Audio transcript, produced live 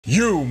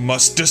You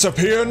must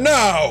disappear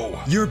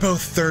now! You're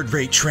both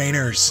third-rate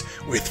trainers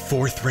with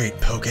fourth-rate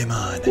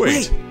Pokémon.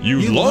 Wait,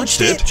 you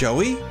launched it?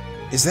 Joey?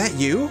 Is that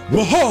you?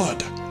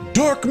 Mahad!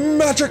 Dark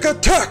Magic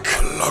Attack!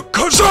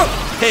 Alakazam!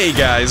 Hey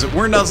guys,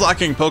 we're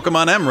Nuzlocking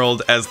Pokemon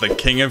Emerald as the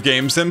king of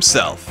games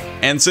himself.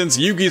 And since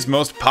Yugi's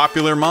most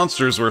popular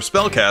monsters were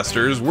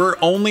spellcasters, we're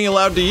only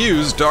allowed to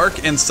use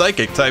Dark and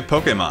Psychic type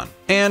Pokemon.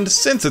 And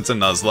since it's a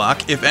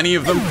Nuzlocke, if any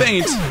of them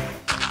faint,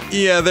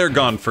 yeah, they're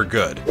gone for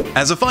good.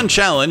 As a fun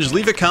challenge,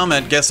 leave a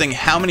comment guessing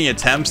how many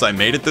attempts I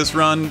made at this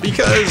run,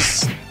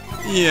 because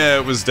yeah,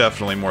 it was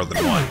definitely more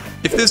than one.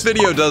 If this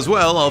video does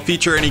well, I'll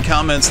feature any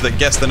comments that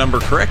guess the number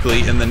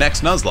correctly in the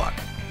next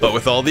Nuzlocke. But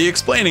with all the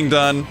explaining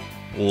done,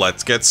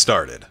 let's get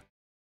started.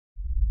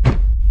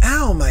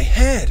 Ow, my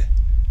head!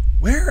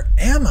 Where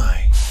am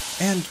I?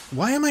 And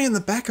why am I in the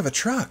back of a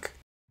truck?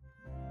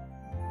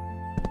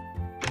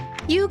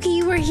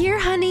 Yugi, we're here,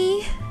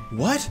 honey.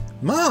 What?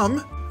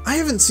 Mom? I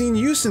haven't seen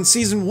you since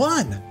season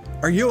 1.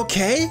 Are you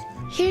okay?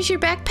 Here's your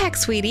backpack,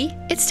 sweetie.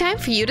 It's time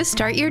for you to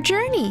start your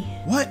journey.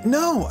 What?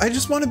 No, I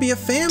just want to be a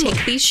family.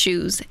 Take these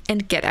shoes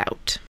and get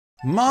out.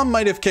 Mom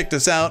might have kicked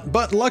us out,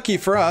 but lucky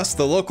for us,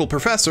 the local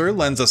professor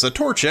lends us a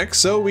Torchic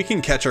so we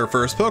can catch our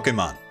first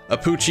Pokemon. A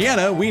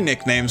Poochyena we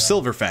nicknamed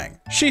Silverfang.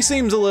 She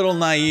seems a little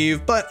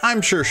naive, but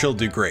I'm sure she'll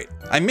do great.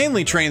 I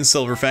mainly train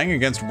Silverfang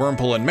against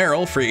Wurmple and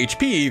Marill for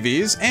HP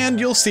EVs, and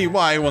you'll see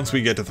why once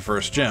we get to the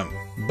first gym.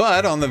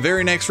 But on the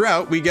very next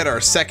route, we get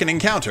our second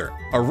encounter,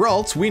 a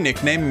Ralts we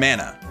nickname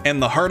Mana.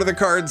 And the heart of the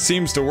card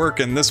seems to work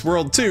in this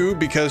world too,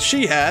 because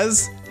she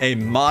has a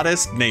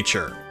modest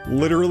nature.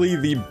 Literally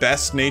the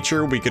best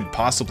nature we could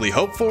possibly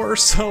hope for,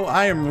 so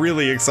I am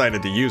really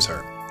excited to use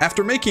her.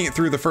 After making it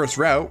through the first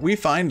route, we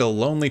find a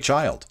lonely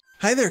child.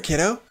 Hi there,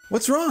 kiddo.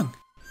 What's wrong?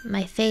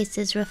 My face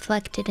is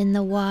reflected in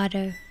the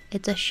water.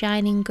 It's a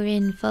shining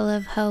grin full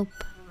of hope.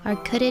 Or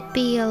could it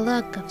be a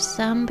look of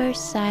somber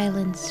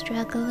silence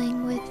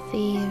struggling with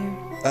fear?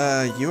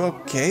 You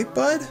okay,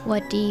 bud?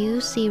 What do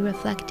you see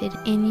reflected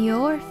in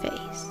your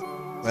face?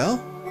 Well,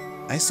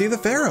 I see the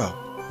Pharaoh.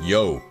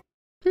 Yo.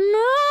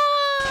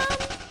 Mom!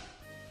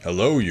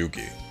 Hello,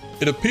 Yugi.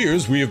 It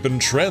appears we have been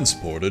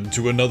transported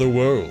to another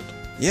world.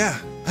 Yeah,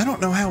 I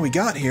don't know how we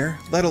got here,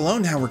 let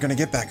alone how we're gonna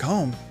get back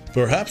home.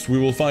 Perhaps we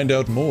will find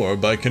out more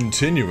by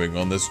continuing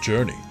on this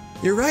journey.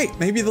 You're right,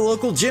 maybe the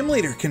local gym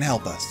leader can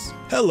help us.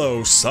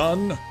 Hello,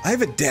 son. I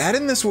have a dad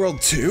in this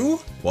world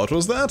too? What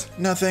was that?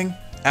 Nothing.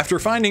 After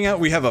finding out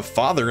we have a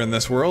father in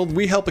this world,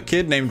 we help a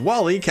kid named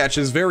Wally catch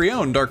his very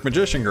own Dark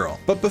Magician Girl.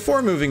 But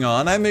before moving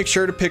on, I make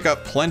sure to pick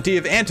up plenty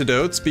of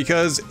antidotes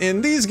because in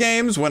these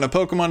games, when a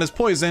Pokemon is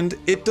poisoned,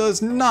 it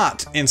does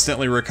not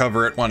instantly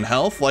recover at 1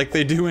 health like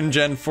they do in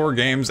Gen 4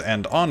 games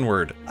and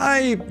onward.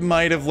 I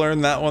might have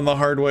learned that one the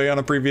hard way on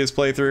a previous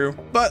playthrough,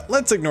 but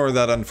let's ignore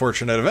that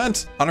unfortunate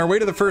event. On our way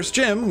to the first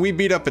gym, we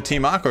beat up a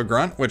Team Aqua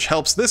Grunt, which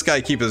helps this guy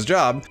keep his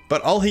job,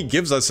 but all he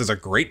gives us is a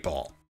Great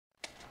Ball.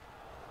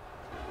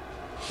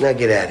 Now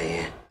get out of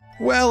here.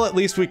 Well, at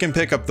least we can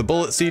pick up the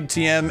Bullet Seed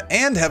TM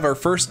and have our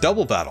first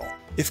double battle.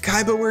 If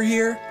Kaiba were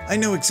here, I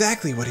know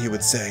exactly what he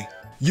would say.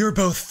 You're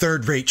both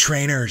third-rate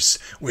trainers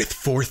with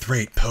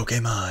fourth-rate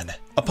Pokémon.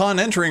 Upon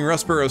entering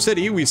Rustboro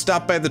City, we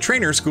stop by the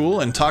trainer school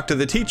and talk to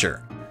the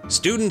teacher.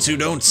 Students who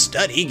don't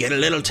study get a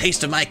little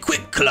taste of my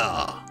Quick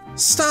Claw.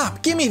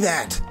 Stop, give me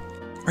that!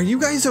 Are you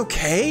guys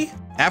okay?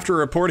 After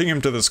reporting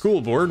him to the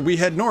school board, we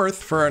head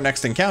north for our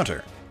next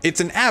encounter. It's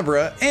an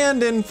Abra,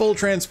 and in full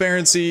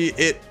transparency,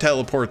 it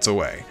teleports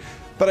away.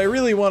 But I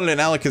really wanted an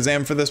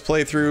Alakazam for this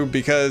playthrough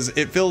because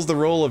it fills the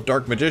role of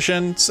Dark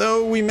Magician,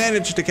 so we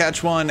managed to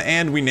catch one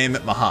and we name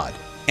it Mahad.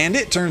 And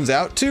it turns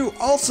out to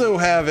also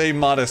have a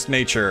modest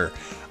nature.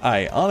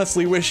 I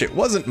honestly wish it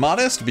wasn't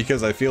modest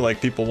because I feel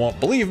like people won't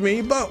believe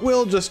me, but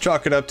we'll just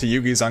chalk it up to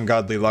Yugi's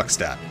ungodly luck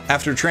stat.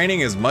 After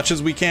training as much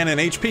as we can in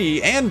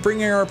HP and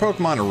bringing our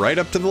Pokemon right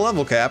up to the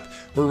level cap,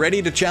 we're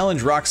ready to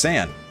challenge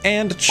Roxanne.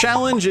 And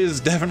challenge is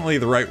definitely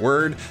the right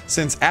word.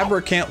 Since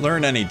Abra can't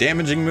learn any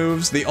damaging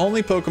moves, the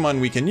only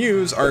Pokemon we can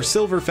use are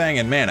Silverfang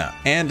and Mana,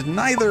 and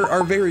neither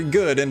are very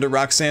good into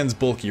Roxanne's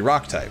bulky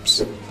rock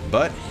types.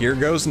 But here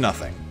goes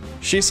nothing.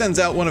 She sends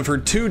out one of her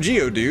 2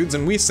 Geodudes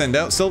and we send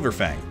out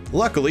Silverfang.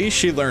 Luckily,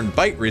 she learned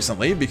Bite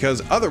recently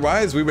because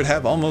otherwise we would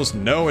have almost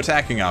no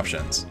attacking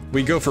options.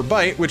 We go for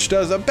Bite, which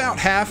does about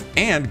half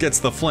and gets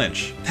the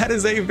flinch. That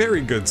is a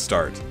very good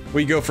start.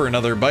 We go for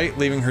another Bite,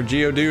 leaving her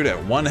Geodude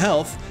at 1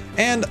 health,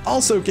 and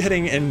also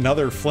getting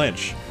another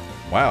flinch.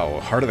 Wow,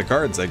 heart of the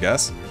cards, I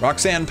guess.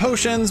 Roxanne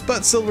potions,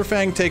 but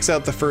Silverfang takes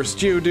out the first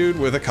Geodude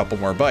with a couple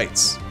more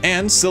bites.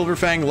 And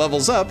Silverfang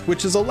levels up,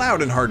 which is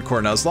allowed in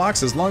hardcore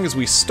Nuzlocks as long as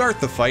we start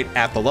the fight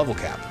at the level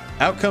cap.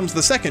 Out comes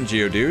the second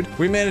Geodude.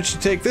 We managed to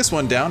take this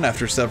one down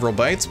after several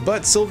bites,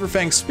 but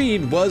Silverfang's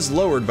speed was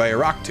lowered by a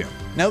Rock Tomb.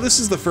 Now this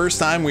is the first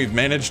time we've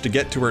managed to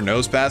get to her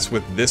Nosepass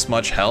with this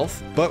much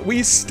health, but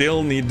we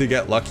still need to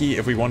get lucky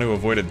if we want to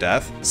avoid a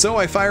death, so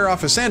I fire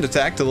off a sand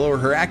attack to lower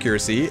her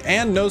accuracy,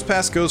 and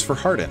Nosepass goes for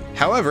Harden.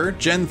 However,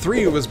 Gen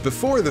 3 was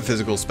before the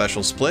physical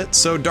special split,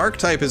 so Dark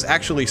type is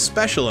actually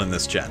special in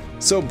this gen,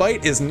 so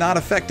Bite is not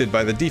affected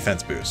by the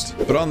defense boost.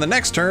 But on the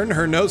next turn,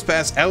 her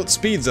Nosepass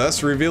outspeeds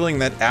us, revealing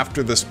that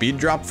after the speed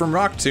drop from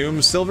Rock Tomb,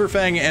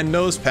 Silverfang and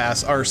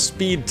Nosepass are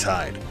speed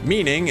tied,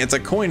 meaning it's a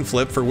coin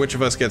flip for which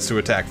of us gets to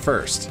attack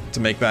first. To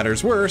make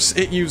matters worse,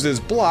 it uses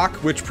Block,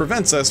 which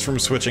prevents us from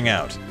switching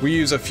out. We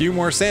use a few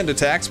more sand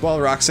attacks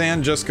while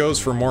Roxanne just goes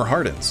for more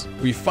Hardens.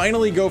 We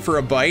finally go for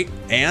a Bite,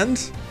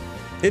 and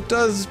it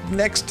does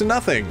next to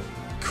nothing.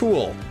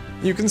 Cool.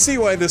 You can see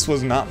why this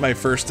was not my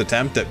first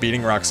attempt at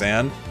beating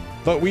Roxanne,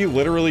 but we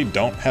literally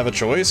don't have a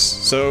choice,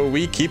 so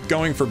we keep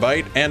going for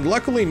Bite, and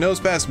luckily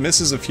Nosepass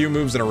misses a few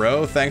moves in a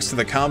row thanks to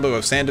the combo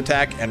of Sand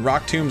Attack and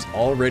Rock Tomb's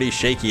already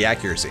shaky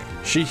accuracy.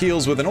 She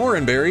heals with an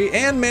Oran Berry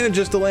and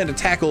manages to land a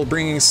tackle,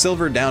 bringing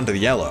Silver down to the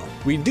yellow.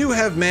 We do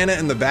have mana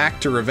in the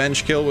back to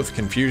revenge kill with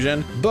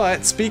Confusion,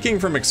 but speaking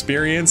from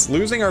experience,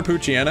 losing our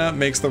Poochyena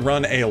makes the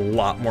run a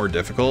lot more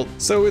difficult,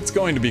 so it's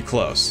going to be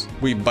close.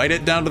 We bite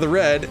it down to the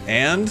red,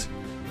 and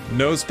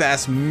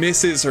Nosepass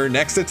misses her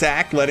next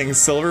attack, letting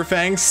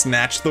Silverfang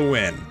snatch the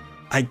win.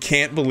 I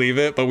can't believe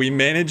it, but we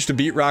managed to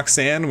beat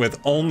Roxanne with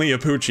only a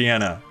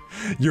Poochyena.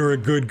 You're a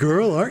good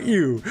girl, aren't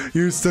you?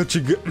 You're such a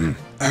good...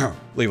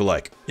 Leave a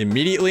like.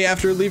 Immediately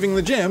after leaving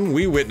the gym,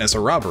 we witness a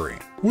robbery.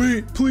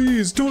 Wait,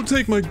 please, don't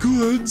take my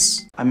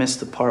goods. I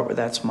missed the part where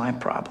that's my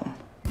problem.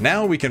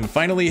 Now we can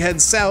finally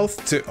head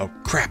south to... Oh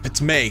crap,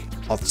 it's May.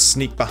 I'll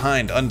sneak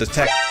behind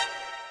undetected.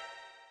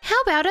 How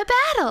about a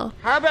battle?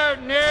 How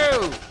about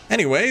no?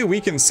 Anyway,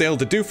 we can sail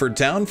to Dewford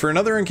Town for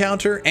another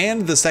encounter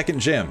and the second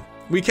gym.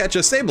 We catch a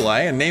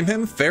Sableye and name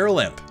him Feral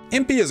Imp.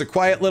 Impy is a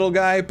quiet little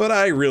guy, but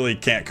I really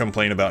can't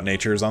complain about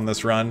natures on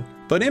this run.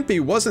 But Impy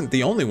wasn't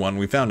the only one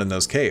we found in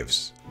those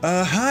caves.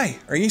 Hi,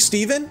 are you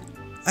Steven?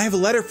 I have a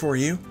letter for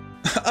you.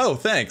 Oh,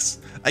 thanks.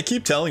 I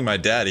keep telling my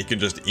dad he can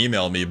just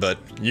email me, but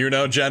you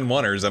know Gen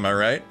 1ers, am I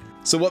right?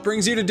 So what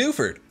brings you to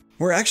Dewford?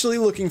 We're actually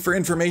looking for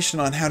information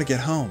on how to get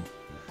home.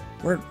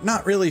 We're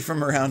not really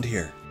from around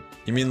here.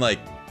 You mean like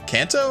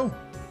Kanto?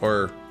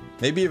 Or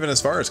maybe even as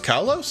far as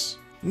Kalos?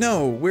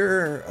 No,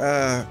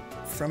 we're,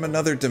 from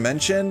another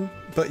dimension,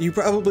 but you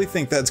probably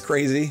think that's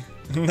crazy.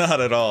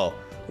 Not at all.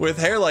 With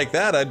hair like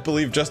that, I'd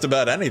believe just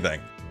about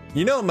anything.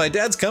 You know, my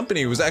dad's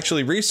company was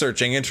actually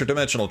researching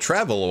interdimensional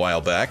travel a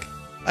while back.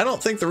 I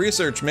don't think the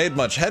research made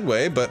much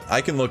headway, but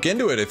I can look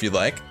into it if you'd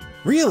like.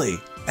 Really?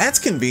 That's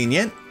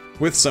convenient.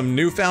 With some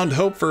newfound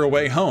hope for a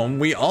way home,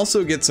 we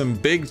also get some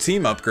big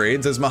team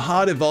upgrades as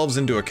Mahad evolves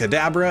into a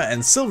Kadabra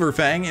and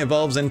Silverfang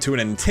evolves into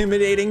an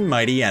intimidating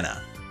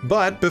Mightyena.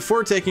 But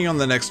before taking on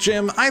the next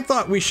gym, I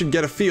thought we should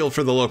get a feel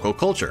for the local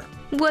culture.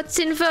 What's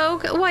in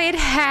vogue? Why, it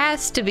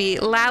has to be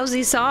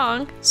Lousy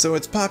Song. So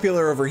it's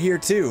popular over here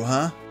too,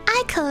 huh?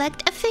 I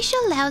collect official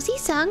Lousy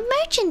Song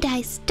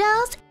merchandise,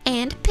 dolls,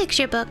 and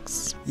picture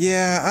books.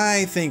 Yeah,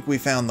 I think we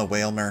found the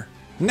Whalmer.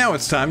 Now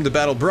it's time to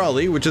battle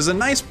Brawly, which is a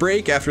nice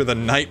break after the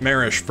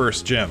nightmarish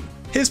first gym.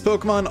 His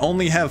Pokemon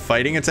only have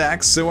fighting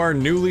attacks, so our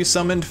newly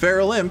summoned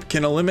Feral Imp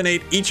can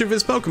eliminate each of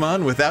his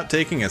Pokemon without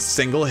taking a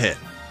single hit.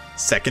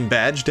 Second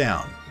badge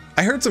down.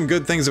 I heard some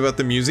good things about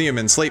the museum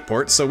in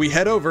Slateport, so we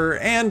head over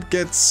and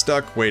get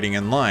stuck waiting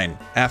in line.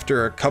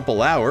 After a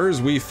couple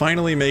hours, we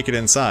finally make it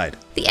inside.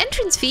 The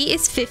entrance fee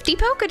is 50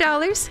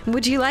 Pokédollars.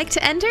 Would you like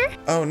to enter?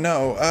 Oh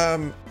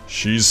no,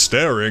 She's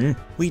staring.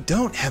 we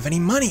don't have any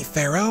money,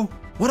 Pharaoh.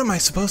 What am I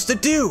supposed to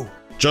do?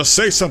 Just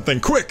say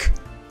something quick.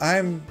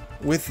 I'm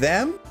with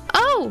them?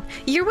 Oh,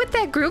 you're with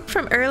that group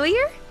from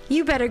earlier?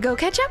 You better go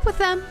catch up with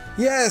them.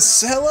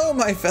 Yes, hello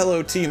my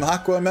fellow Team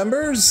Aqua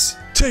members.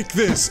 Take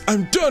this.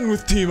 I'm done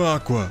with Team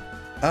Aqua.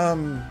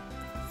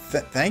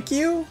 Thank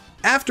you?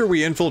 After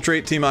we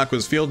infiltrate Team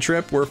Aqua's field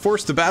trip, we're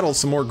forced to battle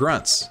some more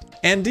grunts.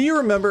 And do you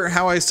remember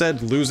how I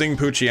said losing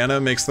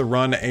Poochyena makes the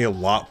run a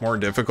lot more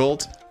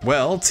difficult?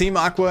 Well, Team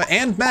Aqua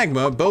and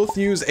Magma both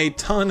use a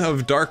ton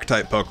of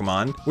Dark-type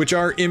Pokemon, which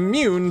are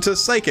immune to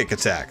Psychic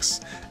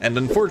attacks. And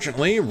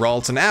unfortunately,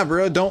 Ralt and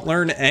Abra don't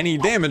learn any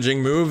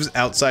damaging moves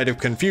outside of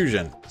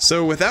Confusion.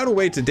 So without a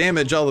way to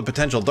damage all the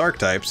potential Dark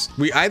types,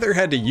 we either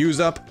had to use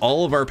up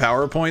all of our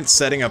power points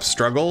setting up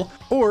Struggle,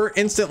 or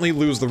instantly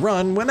lose the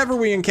run whenever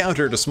we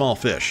encountered a small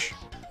fish.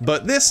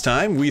 But this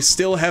time, we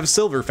still have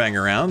Silverfang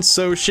around,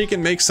 so she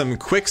can make some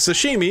quick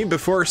sashimi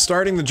before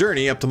starting the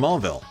journey up to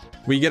Maulville.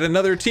 We get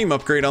another team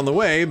upgrade on the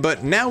way,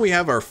 but now we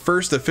have our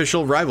first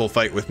official rival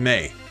fight with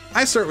May.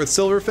 I start with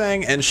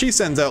Silverfang, and she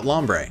sends out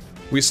Lombre.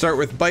 We start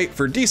with Bite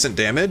for decent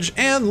damage,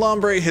 and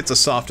Lombre hits a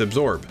soft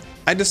Absorb.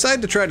 I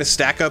decide to try to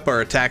stack up our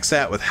attack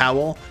stat with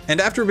Howl,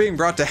 and after being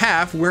brought to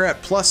half, we're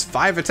at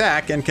 +5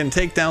 attack and can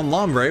take down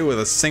Lombre with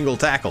a single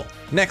tackle.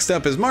 Next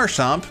up is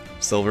Marshtomp,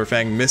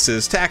 Silverfang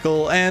misses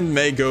tackle, and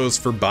May goes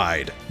for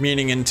bide,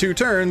 meaning in 2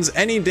 turns,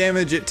 any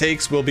damage it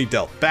takes will be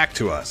dealt back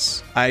to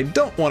us. I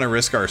don't want to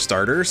risk our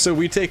starter, so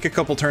we take a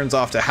couple turns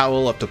off to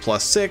Howl up to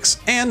 +6,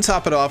 and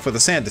top it off with a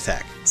sand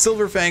attack.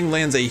 Silverfang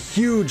lands a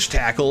huge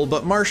tackle,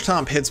 but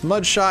Marshtomp hits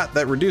Mud Shot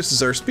that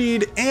reduces our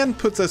speed and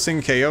puts us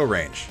in KO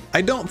range.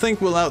 I don't think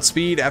we'll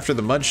outspeed after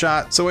the Mud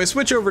Shot, so I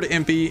switch over to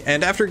Impy,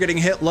 and after getting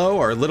hit low,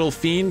 our little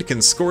fiend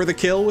can score the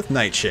kill with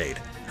Nightshade.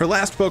 Her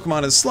last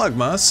Pokemon is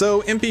Slugma,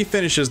 so Impy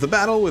finishes the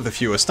battle with a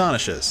few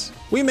Astonishes.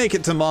 We make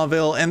it to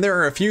Mauville, and there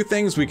are a few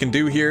things we can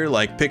do here,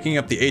 like picking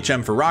up the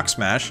HM for Rock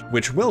Smash,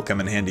 which will come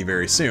in handy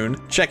very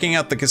soon, checking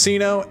out the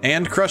casino,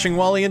 and crushing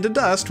Wally into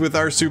dust with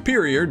our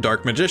superior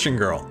Dark Magician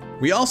Girl.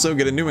 We also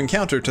get a new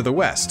encounter to the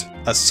west,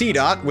 a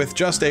Seedot with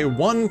just a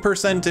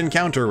 1%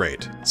 encounter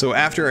rate. So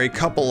after a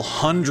couple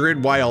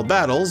hundred wild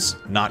battles,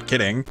 not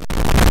kidding,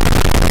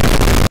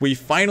 we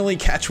finally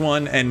catch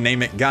one and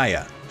name it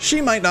Gaia. She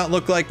might not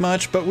look like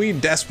much, but we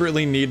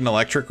desperately need an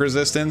electric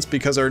resistance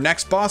because our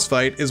next boss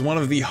fight is one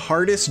of the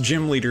hardest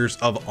gym leaders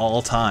of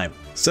all time.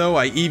 So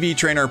I EV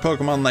train our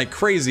Pokemon like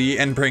crazy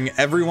and bring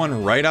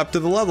everyone right up to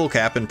the level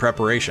cap in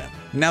preparation.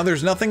 Now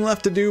there's nothing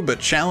left to do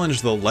but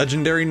challenge the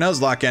legendary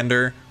Nuzlocke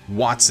ender,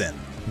 Watson,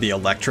 the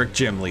electric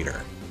gym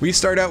leader. We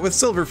start out with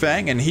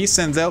Silverfang and he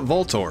sends out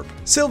Voltorb.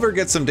 Silver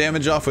gets some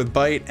damage off with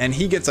Bite and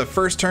he gets a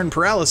first turn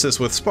paralysis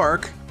with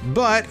Spark,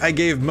 but I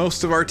gave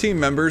most of our team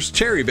members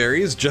Cherry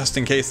Berries just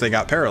in case they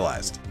got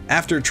paralyzed.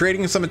 After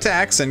trading some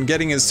attacks and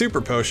getting his Super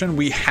Potion,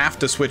 we have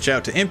to switch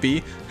out to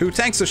Impy, who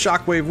tanks a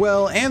Shockwave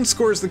well and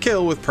scores the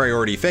kill with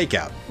Priority Fake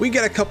Out. We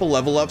get a couple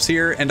level ups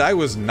here, and I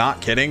was not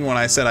kidding when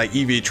I said I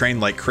EV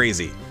trained like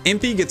crazy.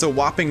 Impy gets a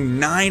whopping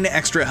 9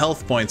 extra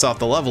health points off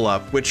the level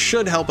up, which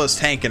should help us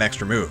tank an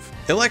extra move.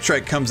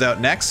 Electrike comes out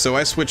next, so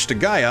I switch to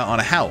Gaia on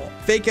a Howl.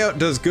 Fake Out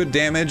does good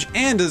damage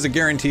and is a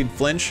guaranteed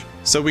flinch,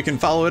 so we can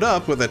follow it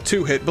up with a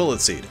 2-hit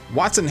Bullet Seed.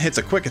 Watson hits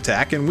a quick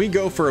attack and we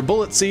go for a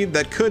Bullet Seed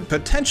that could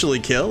potentially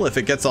kill if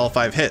it gets all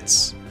 5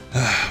 hits.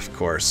 Of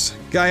course.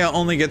 Gaia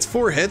only gets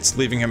 4 hits,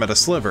 leaving him at a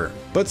sliver.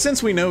 But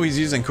since we know he's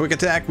using quick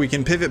attack, we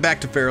can pivot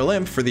back to Feral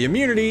Imp for the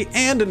immunity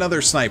and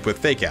another snipe with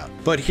Fake Out.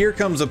 But here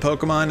comes a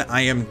Pokemon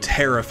I am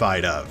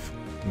terrified of.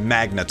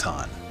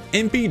 Magneton.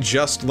 Impy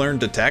just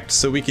learned Detect,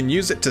 so we can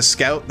use it to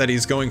scout that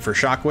he's going for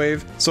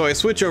Shockwave, so I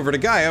switch over to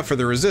Gaia for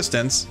the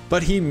resistance,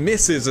 but he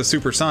misses a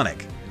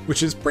Supersonic,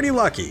 which is pretty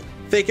lucky.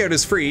 Fake Out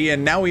is free,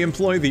 and now we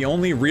employ the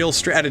only real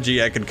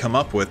strategy I could come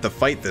up with to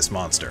fight this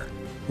monster.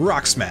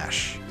 Rock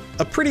Smash.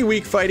 A pretty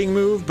weak fighting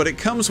move, but it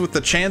comes with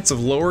the chance of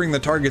lowering the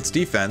target's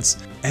defense,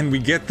 and we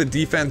get the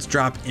defense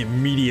drop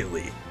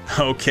immediately.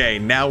 Okay,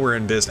 now we're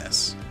in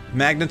business.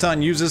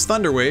 Magneton uses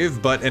Thunder Wave,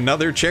 but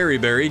another Cherry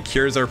Berry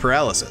cures our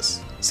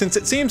paralysis. Since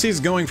it seems he's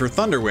going for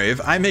Thunder Wave,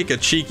 I make a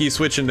cheeky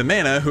switch into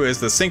Mana, who has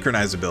the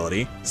Synchronize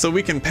ability, so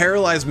we can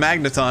paralyze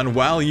Magneton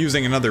while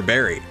using another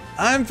berry.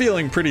 I'm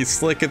feeling pretty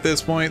slick at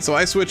this point, so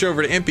I switch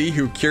over to Impy,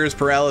 who cures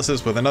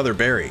paralysis with another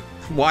berry.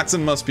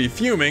 Watson must be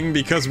fuming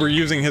because we're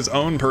using his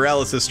own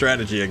paralysis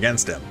strategy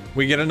against him.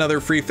 We get another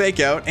free Fake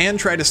Out and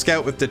try to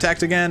scout with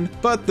Detect again,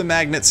 but the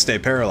magnets stay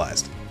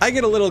paralyzed. I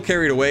get a little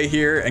carried away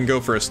here and go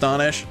for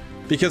Astonish,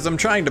 because I'm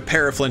trying to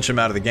paraflinch him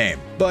out of the game.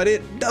 But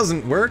it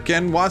doesn't work,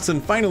 and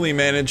Watson finally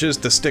manages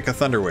to stick a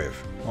Thunder Wave.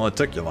 Well, it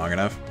took you long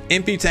enough.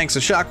 Impy tanks a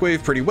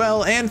Shockwave pretty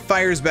well and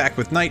fires back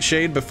with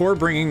Nightshade before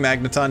bringing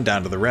Magneton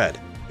down to the red.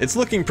 It's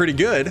looking pretty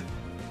good.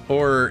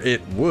 Or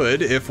it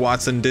would if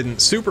Watson didn't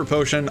Super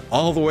Potion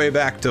all the way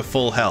back to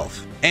full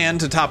health. And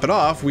to top it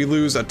off, we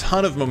lose a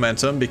ton of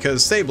momentum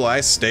because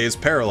Sableye stays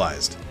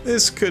paralyzed.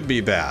 This could be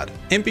bad.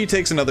 Impy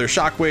takes another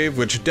Shockwave,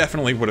 which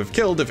definitely would have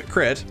killed if it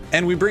crit,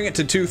 and we bring it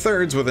to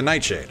 2/3 with a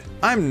Nightshade.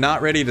 I'm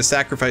not ready to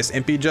sacrifice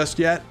Impy just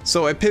yet,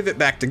 so I pivot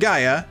back to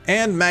Gaia,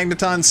 and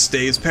Magneton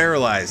stays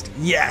paralyzed.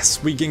 Yes,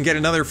 we can get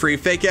another free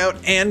Fake Out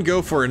and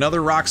go for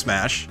another Rock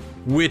Smash,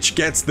 which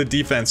gets the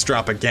defense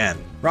drop again.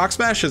 Rock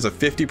Smash has a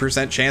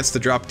 50% chance to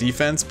drop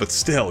defense, but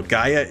still,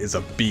 Gaia is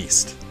a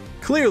beast.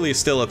 Clearly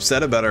still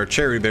upset about our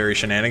Cherry Berry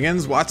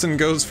shenanigans, Watson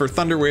goes for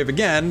Thunder Wave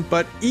again,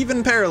 but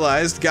even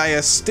paralyzed,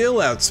 Gaia still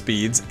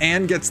outspeeds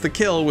and gets the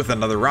kill with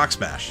another Rock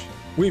Smash.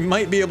 We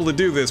might be able to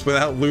do this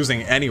without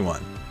losing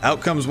anyone. Out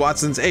comes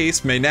Watson's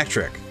ace,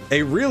 Manectric.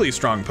 A really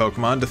strong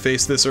Pokemon to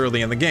face this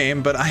early in the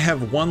game, but I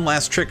have one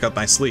last trick up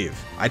my sleeve.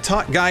 I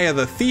taught Gaia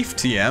the Thief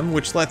TM,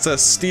 which lets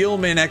us steal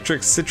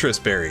Manectric's Citrus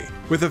Berry.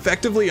 With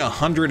effectively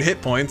 100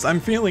 hit points,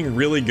 I'm feeling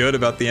really good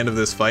about the end of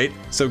this fight,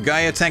 so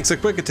Gaia tanks a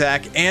quick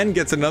attack and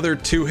gets another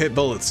 2-hit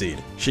Bullet Seed.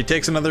 She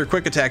takes another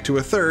quick attack to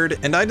a 3rd,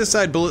 and I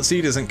decide Bullet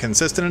Seed isn't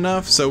consistent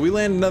enough, so we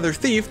land another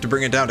Thief to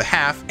bring it down to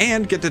half,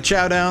 and get to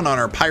chow down on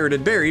our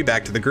Pirated Berry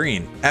back to the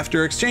green.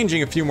 After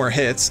exchanging a few more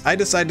hits, I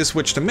decide to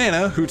switch to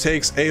Mana, who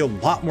takes a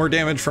lot more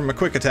damage from a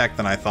quick attack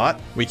than I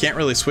thought. We can't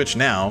really switch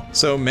now,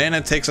 so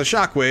Mana takes a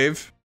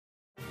Shockwave,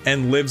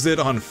 and lives it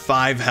on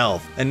 5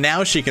 health, and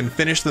now she can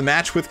finish the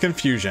match with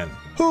Confusion.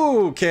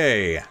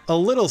 Okay, a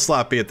little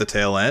sloppy at the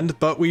tail end,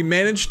 but we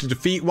managed to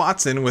defeat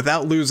Watson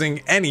without losing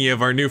any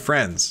of our new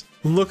friends.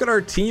 Look at our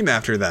team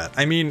after that.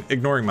 I mean,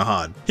 ignoring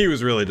Mahad. He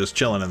was really just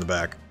chilling in the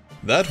back.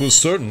 That was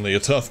certainly a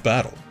tough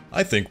battle.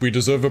 I think we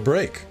deserve a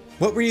break.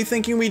 What were you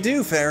thinking we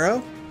do,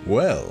 Pharaoh?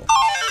 Well,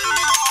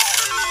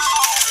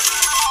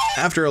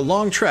 After a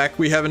long trek,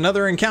 we have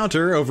another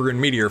encounter over in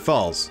Meteor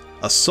Falls.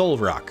 A soul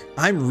rock.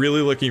 I'm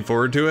really looking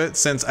forward to it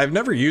since I've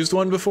never used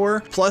one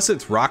before, plus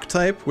it's rock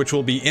type, which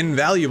will be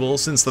invaluable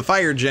since the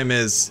fire gym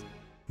is...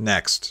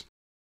 next.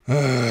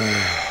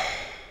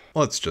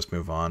 Let's just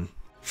move on.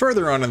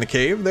 Further on in the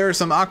cave, there are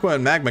some aqua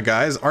and magma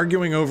guys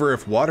arguing over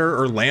if water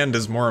or land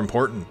is more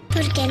important.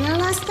 ¿Por qué no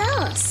las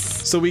dos?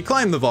 So we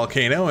climb the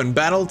volcano and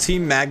battle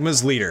Team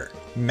Magma's leader,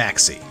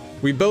 Maxi.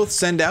 We both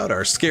send out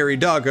our scary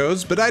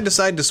doggos, but I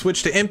decide to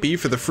switch to Impy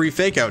for the free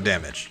fake out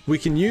damage. We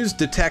can use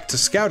Detect to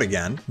scout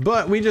again,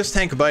 but we just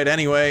tank a bite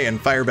anyway and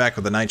fire back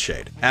with a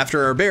Nightshade.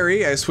 After our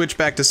berry, I switch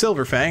back to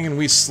Silverfang and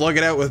we slug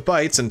it out with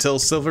bites until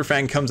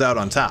Silverfang comes out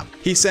on top.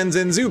 He sends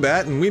in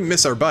Zubat and we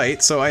miss our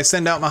bite, so I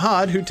send out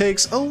Mahad, who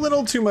takes a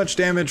little too much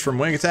damage from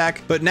Wing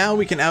Attack, but now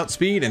we can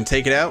outspeed and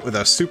take it out with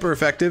a super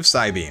effective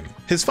Psybeam.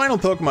 His final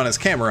Pokemon is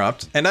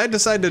Camerupt, and I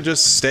decide to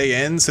just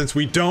stay in since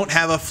we don't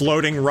have a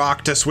floating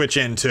rock to switch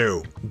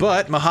into.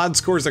 But Mahad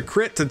scores a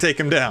crit to take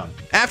him down.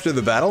 After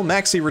the battle,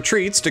 Maxi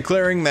retreats,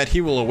 declaring that he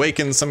will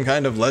awaken some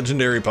kind of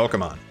legendary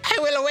Pokemon. I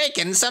will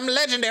awaken some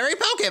legendary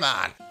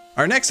Pokémon.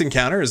 Our next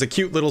encounter is a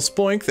cute little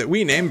spoink that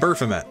we name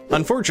Berfomet.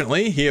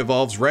 Unfortunately, he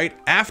evolves right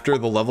after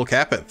the level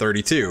cap at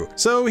 32,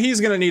 so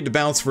he's gonna need to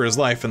bounce for his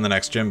life in the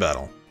next gym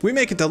battle. We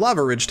make it to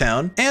Lava Ridge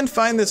Town and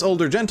find this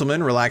older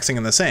gentleman relaxing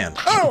in the sand.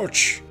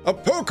 ouch! A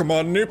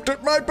Pokemon nipped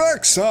at my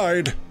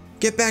backside.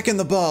 Get back in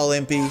the ball,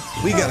 Impy.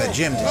 We got a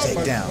gym to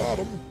take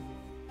down.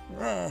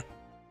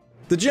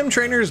 The gym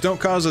trainers don't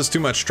cause us too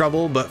much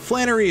trouble, but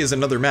Flannery is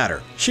another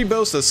matter. She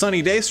boasts a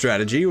sunny day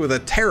strategy with a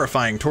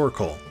terrifying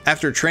Torkoal.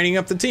 After training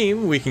up the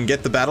team, we can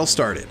get the battle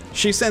started.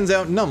 She sends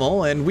out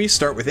Numel, and we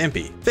start with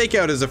Impy. Fake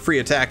Out is a free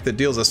attack that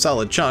deals a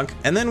solid chunk,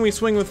 and then we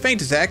swing with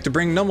Feint Attack to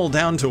bring Numel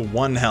down to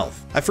 1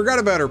 health. I forgot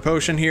about her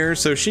potion here,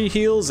 so she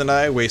heals and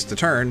I waste a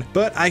turn,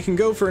 but I can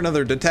go for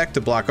another Detect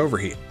to block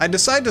Overheat. I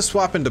decide to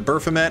swap into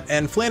Berfomet,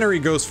 and Flannery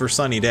goes for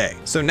Sunny Day.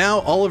 So now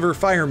all of her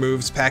fire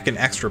moves pack an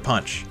extra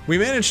punch. We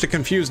manage to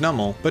confuse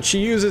Numel, but she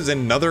uses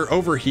another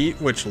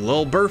Overheat, which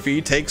Lil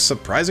Burfy takes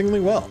surprisingly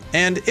well.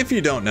 And if you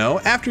don't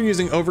know, after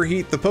using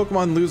Overheat, the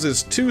Pokemon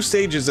loses 2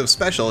 stages of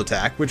special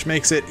attack, which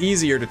makes it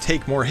easier to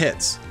take more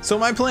hits. So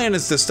my plan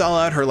is to stall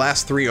out her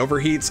last 3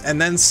 Overheats and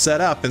then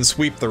set up and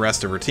sweep the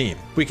rest of her team.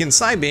 We can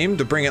Psybeam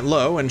to bring it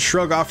low and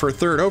shrug off her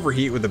 3rd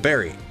Overheat with a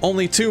berry.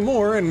 Only 2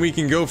 more and we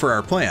can go for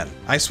our plan.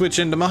 I switch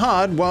into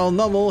Mahad while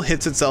Numel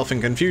hits itself in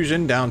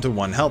confusion down to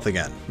 1 health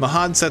again.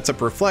 Mahad sets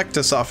up Reflect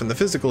to soften the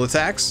physical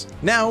attacks.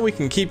 Now we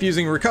can keep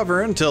using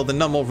Recover until the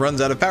Numel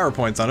runs out of power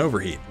points on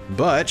Overheat.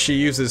 But she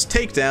uses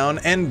Takedown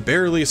and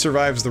barely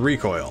survives the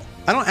recoil.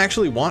 I don't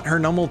actually want her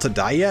Numel to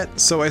die yet,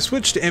 so I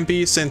switch to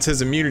Impy since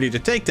his immunity to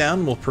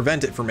Takedown will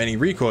prevent it from any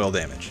recoil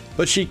damage.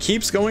 But she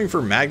keeps going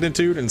for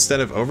Magnitude instead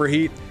of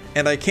Overheat,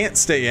 and I can't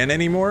stay in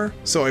anymore,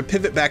 so I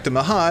pivot back to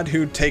Mahad,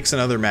 who takes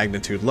another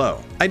Magnitude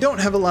low. I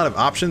don't have a lot of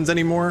options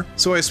anymore,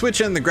 so I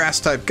switch in the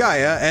Grass-type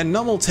Gaia, and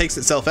Numel takes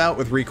itself out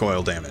with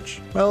recoil damage.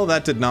 Well,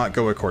 that did not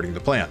go according to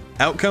plan.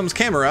 Out comes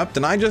Camerupt,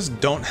 and I just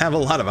don't have a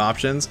lot of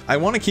options. I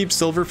want to keep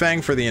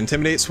Silverfang for the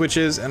Intimidate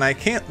switches, and I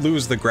can't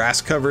lose the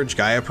grass coverage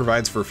Gaia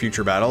provides for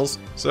future battles,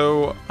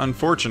 so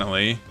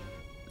unfortunately...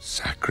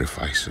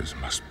 sacrifices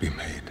must be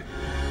made.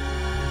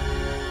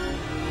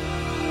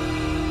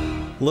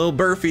 Lil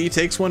Burfy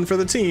takes one for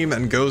the team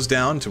and goes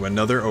down to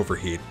another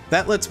Overheat.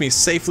 That lets me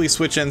safely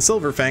switch in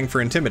Silverfang for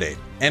Intimidate.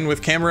 And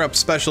with Camerupt's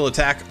special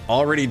attack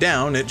already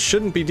down, it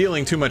shouldn't be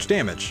dealing too much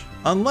damage.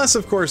 Unless,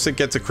 of course, it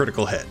gets a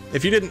critical hit.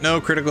 If you didn't know,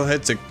 critical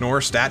hits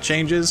ignore stat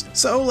changes,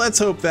 so let's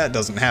hope that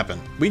doesn't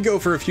happen. We go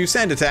for a few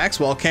sand attacks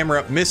while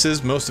Camerupt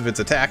misses most of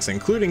its attacks,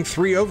 including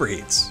 3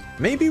 Overheats.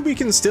 Maybe we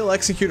can still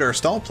execute our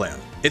stall plan.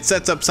 It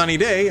sets up Sunny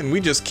Day and we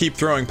just keep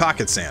throwing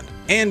Pocket Sand.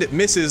 And it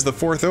misses the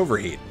 4th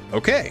Overheat.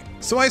 Okay,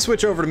 so I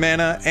switch over to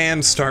Mana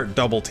and start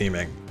double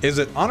teaming. Is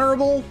it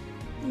honorable?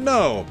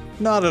 No,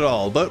 not at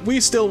all, but we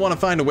still want to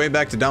find a way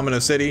back to Domino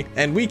City,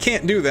 and we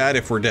can't do that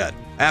if we're dead.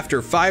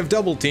 After 5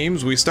 double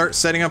teams, we start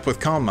setting up with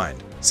Calm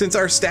Mind. Since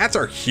our stats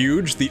are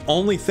huge, the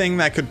only thing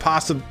that could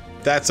possibly...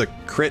 That's a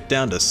crit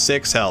down to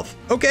 6 health.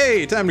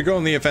 Okay, time to go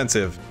on the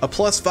offensive. A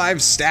 +5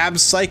 stab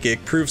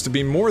Psychic proves to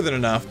be more than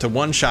enough to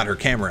one-shot her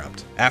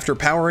Camerupt. After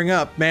powering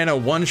up, Mana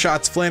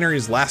one-shots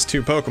Flannery's last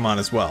 2 Pokemon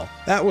as well.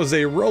 That was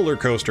a roller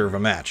coaster of a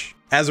match.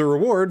 As a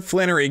reward,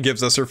 Flannery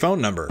gives us her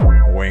phone number.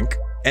 Wink.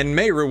 And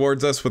May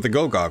rewards us with the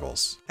Go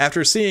Goggles.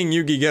 After seeing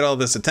Yugi get all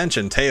this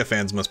attention, Taya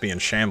fans must be in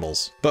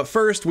shambles. But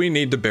first, we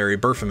need to bury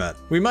Berfomet.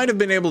 We might have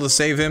been able to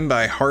save him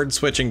by hard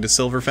switching to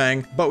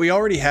Silverfang, but we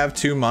already have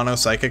 2 Mono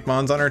Psychic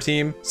Mons on our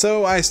team,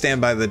 so I stand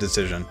by the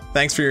decision.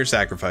 Thanks for your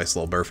sacrifice,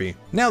 Lil Burfy.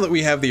 Now that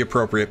we have the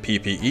appropriate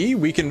PPE,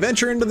 we can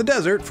venture into the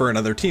desert for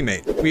another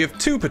teammate. We have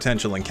 2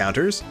 potential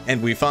encounters,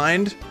 and we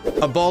find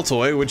a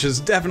Baltoy, which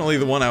is definitely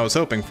the one I was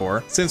hoping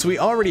for, since we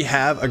already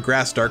have a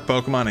Grass Dark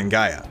Pokemon in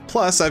Gaia.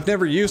 Plus, I've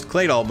never used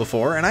Claydol all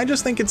before, and I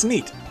just think it's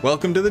neat.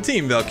 Welcome to the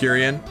team,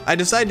 Valkyrian. I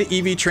decided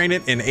to EV train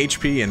it in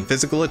HP and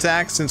physical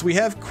attack since we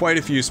have quite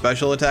a few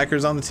special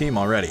attackers on the team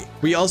already.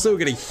 We also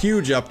get a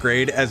huge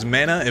upgrade as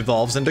Mana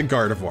evolves into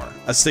Gardevoir,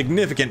 a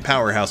significant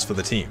powerhouse for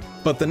the team.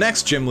 But the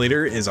next gym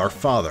leader is our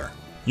father.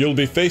 You'll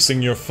be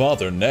facing your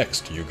father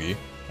next, Yugi.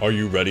 Are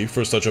you ready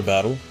for such a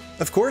battle?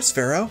 Of course,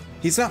 Pharaoh.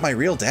 He's not my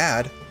real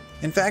dad.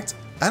 In fact,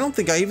 I don't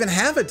think I even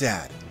have a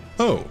dad.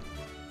 Oh,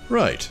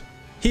 right.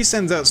 He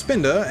sends out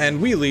Spinda,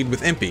 and we lead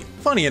with Impy.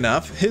 Funny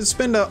enough, his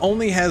Spinda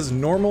only has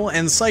normal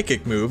and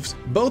psychic moves,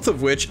 both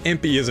of which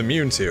Impy is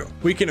immune to.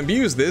 We can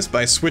abuse this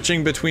by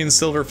switching between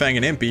Silverfang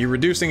and Impy,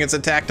 reducing its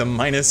attack to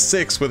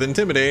 -6 with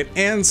Intimidate,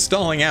 and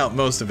stalling out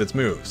most of its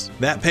moves.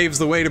 That paves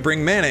the way to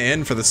bring Mana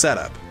in for the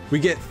setup. We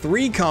get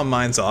 3 Calm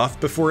Minds off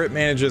before it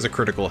manages a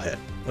critical hit.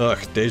 Ugh,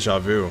 deja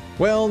vu.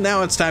 Well,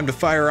 now it's time to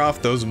fire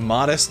off those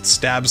modest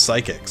stab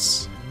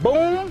psychics.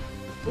 Boom,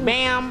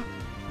 bam,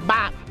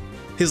 bop.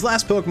 His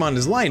last Pokemon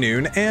is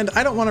Linoon, and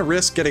I don't want to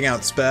risk getting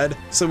outsped,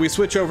 so we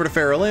switch over to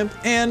Ferrolimp,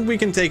 and we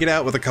can take it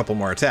out with a couple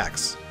more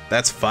attacks.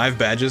 That's 5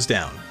 badges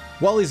down.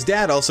 Wally's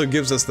dad also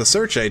gives us the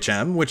Search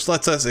HM, which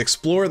lets us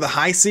explore the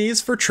high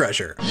seas for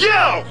treasure.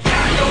 Yo!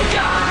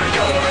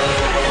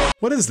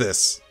 What is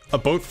this? A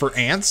boat for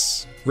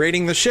ants?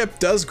 Raiding the ship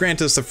does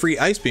grant us a free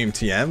Ice Beam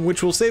TM,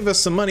 which will save us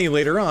some money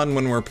later on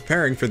when we're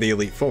preparing for the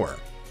Elite Four.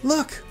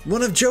 Look,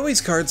 one of Joey's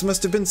cards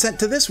must have been sent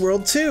to this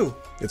world too.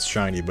 It's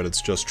shiny, but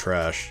it's just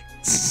trash.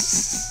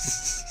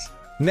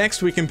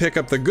 Next, we can pick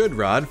up the Good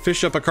Rod,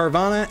 fish up a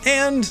Carvana,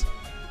 and,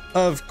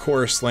 of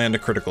course, land a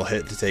critical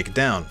hit to take it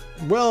down.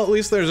 Well, at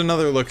least there's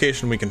another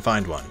location we can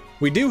find one.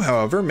 We do,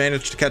 however,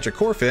 manage to catch a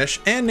Corphish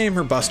and name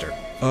her Buster.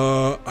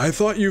 I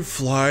thought you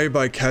fly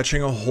by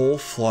catching a whole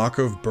flock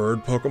of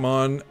bird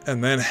Pokemon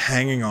and then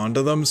hanging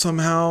onto them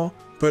somehow,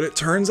 but it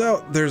turns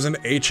out there's an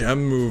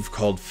HM move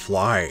called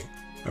Fly.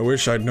 I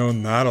wish I'd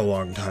known that a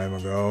long time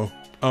ago.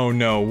 Oh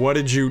no, what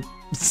did you...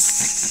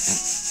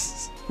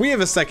 We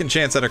have a second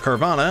chance at a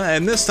Carvana,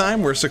 and this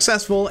time we're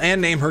successful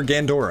and name her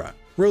Gandora.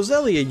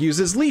 Roselia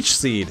uses Leech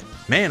Seed.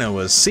 Mana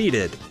was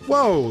seeded.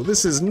 Whoa,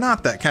 this is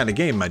not that kind of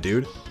game, my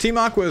dude. Team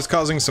Aqua is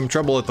causing some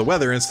trouble at the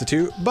Weather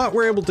Institute, but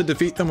we're able to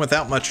defeat them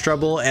without much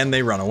trouble, and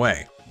they run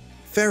away.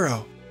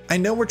 Pharaoh, I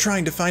know we're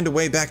trying to find a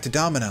way back to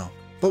Domino,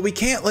 but we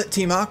can't let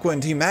Team Aqua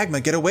and Team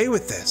Magma get away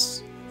with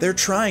this. They're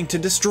trying to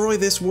destroy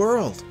this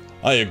world.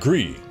 I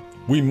agree.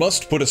 We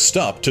must put a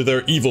stop to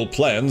their evil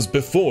plans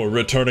before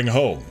returning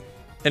home.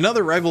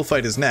 Another rival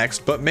fight is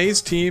next, but May's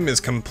team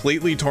is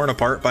completely torn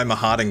apart by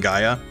Mahad and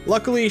Gaia.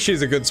 Luckily,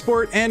 she's a good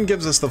sport and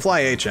gives us the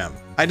Fly HM.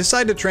 I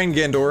decide to train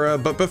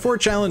Gandora, but before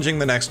challenging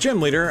the next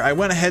gym leader, I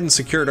went ahead and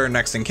secured our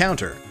next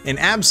encounter, an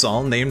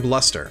Absol named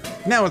Luster.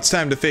 Now it's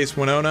time to face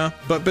Winona,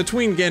 but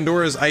between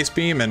Gandora's Ice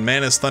Beam and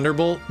Mana's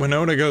Thunderbolt,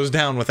 Winona goes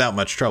down without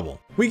much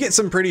trouble. We get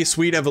some pretty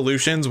sweet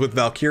evolutions with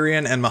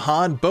Valkyrian and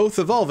Mahad both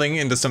evolving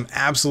into some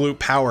absolute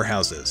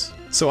powerhouses.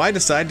 So I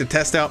decide to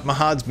test out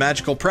Mahad's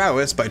magical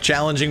prowess by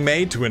challenging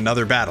May to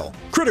another battle.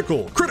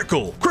 Critical,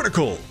 critical,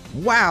 critical!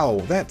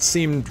 Wow, that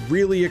seemed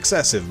really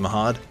excessive,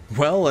 Mahad.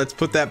 Well, let's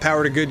put that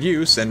power to good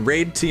use and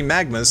raid Team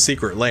Magma's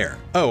secret lair.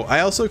 Oh,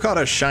 I also caught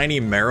a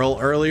shiny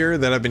Meryl earlier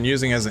that I've been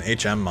using as an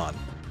HM mod.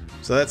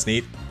 So that's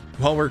neat.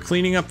 While we're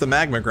cleaning up the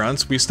Magma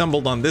Grunts, we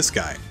stumbled on this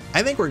guy.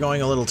 I think we're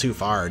going a little too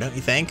far, don't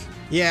you think?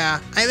 Yeah,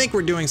 I think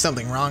we're doing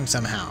something wrong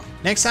somehow.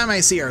 Next time I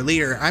see our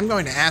leader, I'm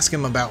going to ask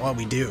him about what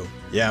we do.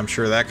 Yeah, I'm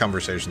sure that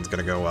conversation's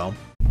gonna go well.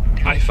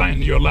 I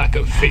find your lack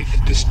of faith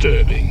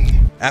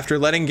disturbing. After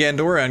letting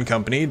Gandora and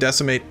company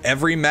decimate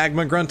every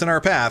Magma Grunt in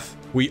our path,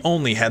 we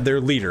only had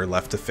their leader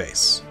left to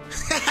face.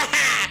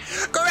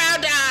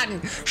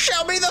 Groudon!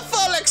 Show me the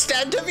full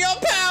extent of your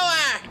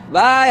power!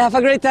 Bye, have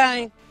a great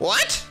time.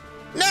 What?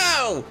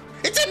 No!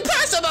 It's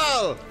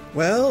impossible!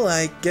 Well,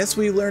 I guess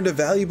we learned a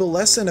valuable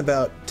lesson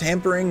about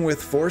tampering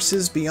with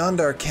forces beyond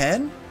our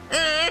ken?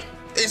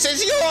 This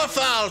is your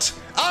fault!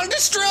 I'll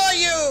destroy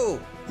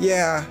you!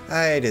 Yeah,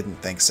 I didn't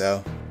think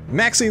so.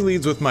 Maxie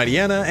leads with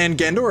Mightyena, and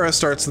Gandora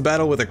starts the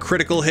battle with a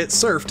critical hit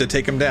Surf to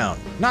take him down.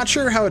 Not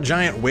sure how a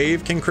giant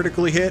wave can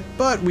critically hit,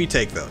 but we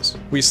take those.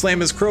 We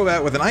slam his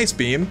Crobat with an Ice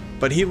Beam,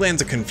 but he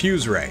lands a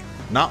Confuse Ray.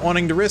 Not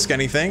wanting to risk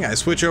anything, I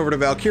switch over to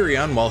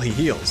Valkyrion while he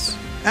heals.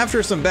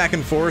 After some back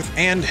and forth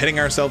and hitting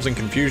ourselves in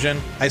confusion,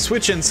 I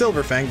switch in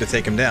Silverfang to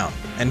take him down.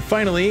 And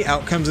finally,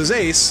 out comes his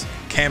ace,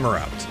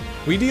 Camerupt.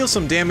 We deal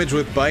some damage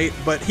with Bite,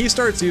 but he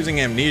starts using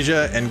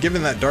Amnesia, and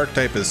given that Dark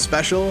type is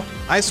special,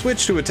 I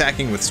switch to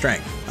attacking with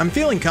Strength. I'm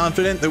feeling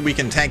confident that we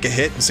can tank a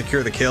hit and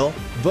secure the kill,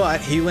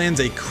 but he lands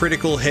a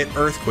critical hit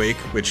Earthquake,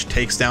 which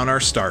takes down our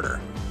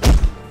starter.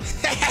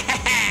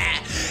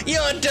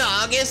 Your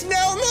dog is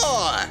no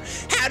more!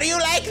 How do you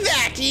like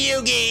that,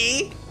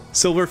 Yugi?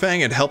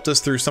 Silverfang had helped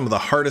us through some of the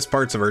hardest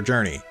parts of our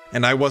journey,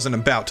 and I wasn't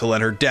about to let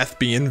her death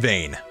be in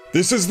vain.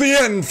 This is the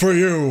end for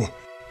you!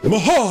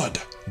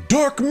 Mahad!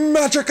 Dark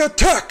Magic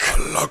Attack!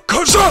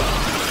 Alakaza!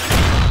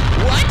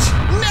 What?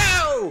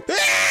 No!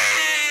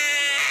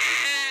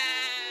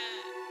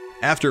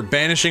 After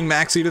banishing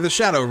Maxie to the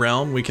Shadow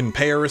Realm, we can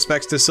pay our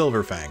respects to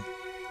Silverfang.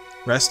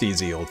 Rest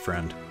easy, old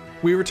friend.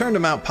 We return to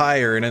Mount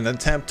Pyre in an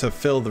attempt to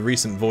fill the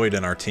recent void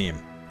in our team.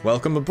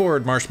 Welcome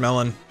aboard,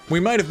 Marshmelon.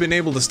 We might have been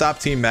able to stop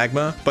Team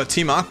Magma, but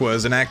Team Aqua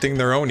is enacting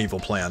their own evil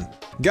plan.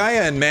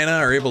 Gaia and Mana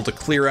are able to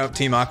clear out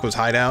Team Aqua's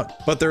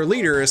hideout, but their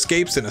leader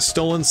escapes in a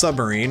stolen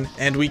submarine,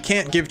 and we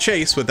can't give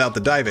chase without the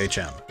Dive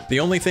HM.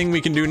 The only thing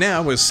we can do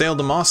now is sail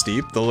to Moss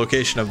Deep, the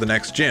location of the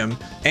next gym,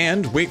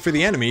 and wait for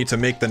the enemy to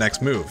make the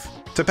next move.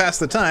 To pass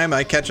the time,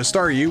 I catch a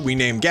Staryu we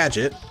name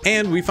Gadget,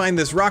 and we find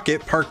this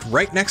rocket parked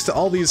right next to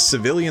all these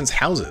civilians'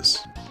 houses.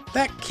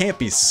 That can't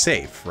be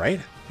safe,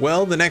 right?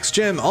 Well, the next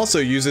gym also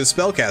uses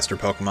Spellcaster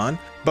Pokemon,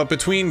 but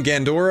between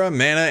Gandora,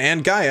 Mana,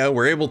 and Gaia,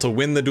 we're able to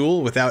win the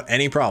duel without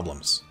any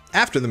problems.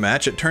 After the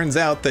match, it turns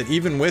out that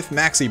even with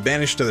Maxie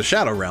banished to the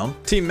Shadow Realm,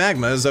 Team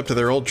Magma is up to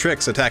their old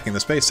tricks attacking the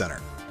Space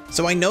Center.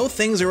 So I know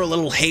things are a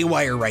little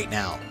haywire right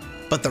now,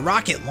 but the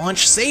rocket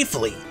launched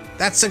safely.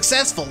 That's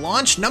successful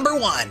launch number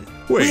 1.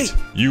 Wait,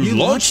 you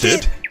launched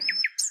it?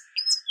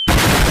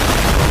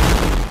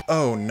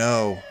 Oh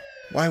no.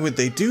 Why would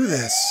they do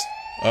this?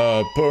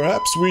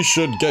 Perhaps we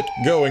should get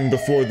going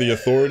before the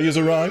authorities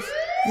arrive?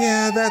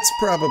 Yeah, that's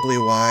probably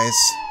wise.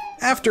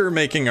 After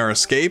making our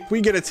escape,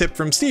 we get a tip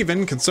from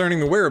Steven concerning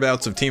the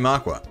whereabouts of Team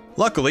Aqua.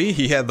 Luckily,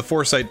 he had the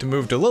foresight to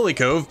move to Lily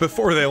Cove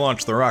before they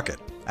launched the rocket.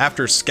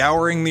 After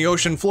scouring the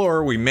ocean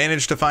floor, we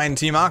managed to find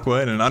Team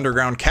Aqua in an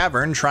underground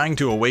cavern trying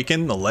to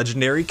awaken the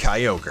legendary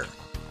Kyogre.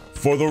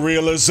 For the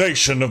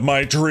realization of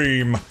my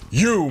dream,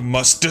 you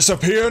must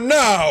disappear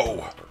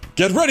now!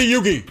 Get ready,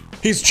 Yugi!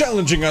 He's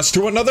challenging us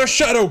to another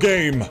shadow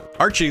game!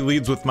 Archie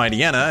leads with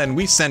Mightyena and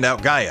we send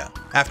out Gaia.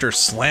 After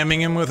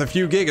slamming him with a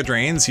few Giga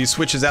Drains, he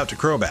switches out to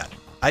Crobat.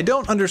 I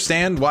don't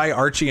understand why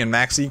Archie and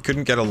Maxie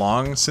couldn't get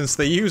along since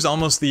they use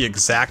almost the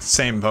exact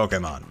same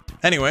Pokemon.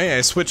 Anyway,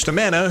 I switch to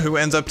Mana, who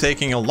ends up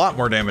taking a lot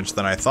more damage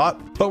than I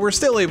thought, but we're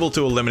still able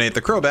to eliminate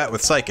the Crobat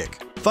with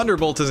Psychic.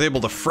 Thunderbolt is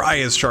able to fry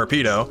his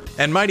Sharpedo,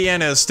 and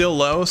Mightyena is still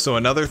low, so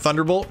another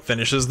Thunderbolt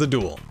finishes the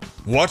duel.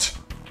 What?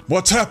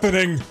 What's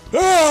happening?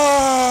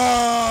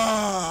 Ah!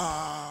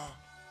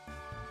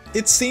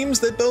 It seems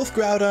that both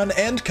Groudon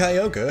and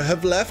Kyogre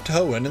have left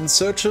Hoenn in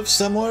search of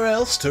somewhere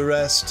else to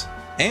rest.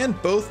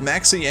 And both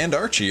Maxie and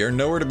Archie are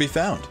nowhere to be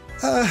found.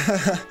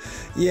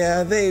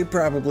 Yeah, they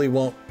probably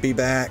won't be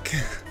back.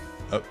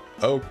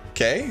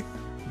 Okay.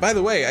 By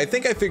the way, I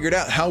think I figured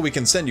out how we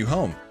can send you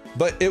home,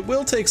 but it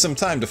will take some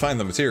time to find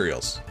the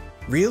materials.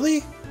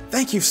 Really?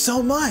 Thank you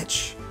so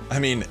much! I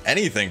mean,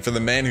 anything for the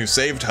man who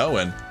saved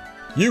Hoenn.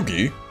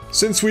 Yugi,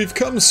 since we've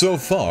come so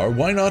far,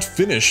 why not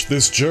finish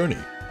this journey?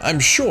 I'm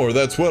sure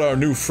that's what our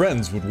new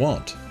friends would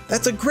want.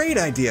 That's a great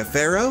idea,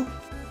 Pharaoh!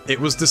 It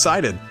was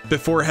decided.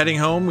 Before heading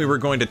home, we were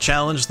going to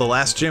challenge the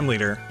last gym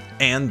leader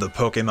and the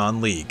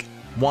Pokemon League.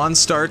 Juan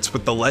starts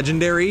with the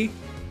legendary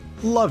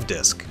Love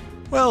Disc.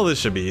 Well, this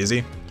should be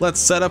easy. Let's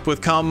set up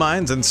with Calm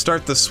Minds and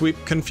start the sweep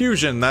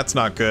Confusion. That's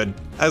not good.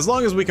 As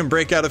long as we can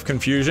break out of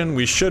Confusion,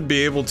 we should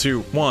be able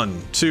to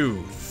 1,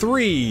 2,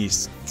 3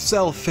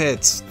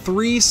 self-hits.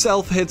 3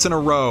 self-hits in a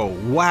row.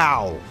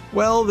 Wow.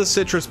 Well, the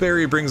Citrus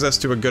Berry brings us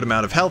to a good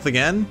amount of health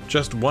again.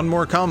 Just one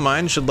more Calm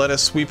Mind should let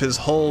us sweep his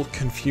whole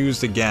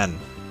Confused again.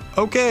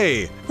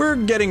 Okay, we're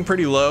getting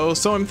pretty low,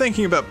 so I'm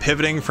thinking about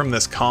pivoting from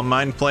this Calm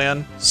Mind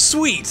plan.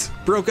 Sweet!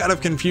 Broke out of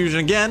Confusion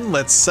again.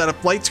 Let's set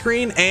up Light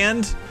Screen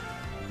and...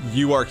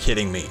 You are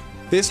kidding me.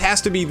 This has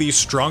to be the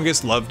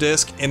strongest Love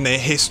Disc in the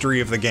history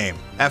of the game.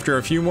 After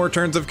a few more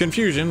turns of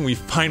Confusion, we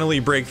finally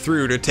break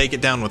through to take it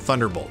down with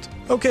Thunderbolt.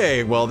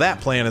 Okay, well that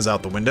plan is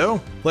out the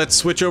window. Let's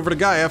switch over to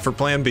Gaia for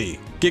plan B.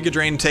 Giga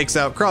Drain takes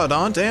out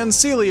Crawdaunt and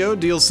Celio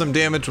deals some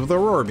damage with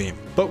Aurora Beam.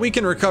 But we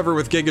can recover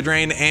with Giga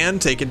Drain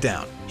and take it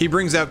down. He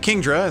brings out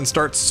Kingdra and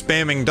starts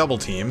spamming Double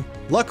Team.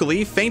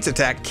 Luckily, Feint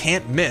Attack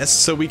can't miss,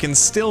 so we can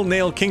still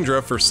nail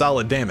Kingdra for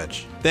solid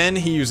damage. Then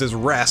he uses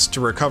Rest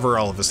to recover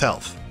all of his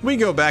health. We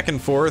go back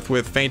and forth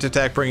with Feint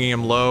Attack bringing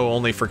him low,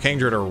 only for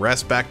Kingdra to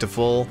rest back to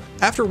full.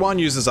 After Juan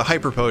uses a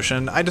Hyper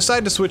Potion, I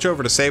decide to switch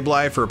over to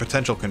Sableye for a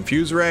potential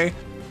Confuse Ray.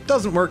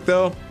 Doesn't work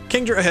though.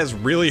 Kingdra has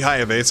really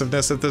high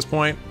evasiveness at this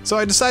point, so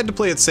I decide to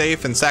play it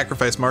safe and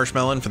sacrifice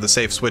Marshmelon for the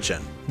safe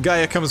switch-in.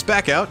 Gaia comes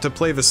back out to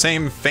play the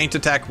same Feint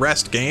Attack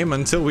Rest game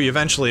until we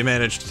eventually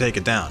manage to take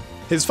it down.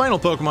 His final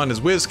Pokemon is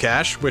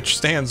Whiscash, which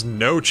stands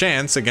no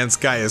chance against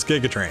Gaia's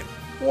Giga Drain.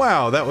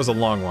 Wow, that was a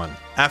long one.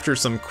 After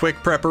some quick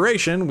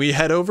preparation, we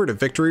head over to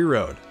Victory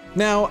Road.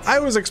 Now, I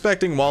was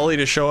expecting Wally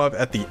to show up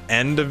at the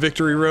end of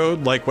Victory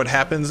Road like what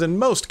happens in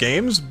most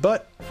games,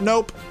 but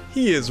nope,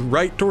 he is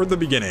right toward the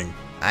beginning.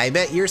 I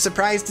bet you're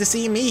surprised to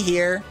see me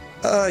here.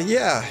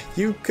 Yeah,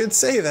 you could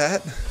say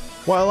that.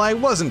 While I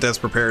wasn't as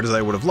prepared as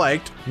I would have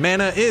liked,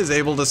 Mana is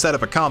able to set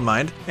up a Calm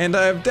Mind, and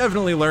I've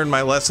definitely learned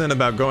my lesson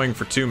about going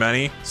for too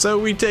many, so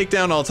we take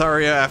down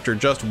Altaria after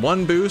just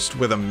one boost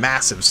with a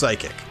massive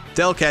Psychic.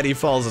 Delcatty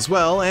falls as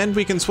well, and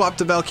we can swap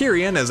to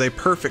Valkyrian as a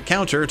perfect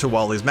counter to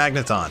Wally's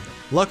Magneton.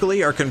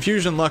 Luckily, our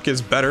Confusion luck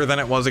is better than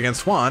it was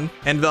against Juan,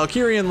 and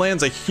Valkyrian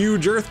lands a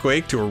huge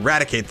Earthquake to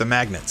eradicate the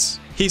magnets.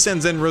 He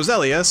sends in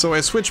Roselia, so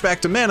I switch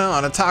back to Mana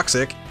on a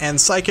Toxic, and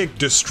Psychic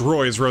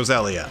destroys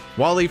Roselia.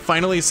 Wally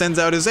finally sends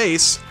out his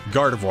ace,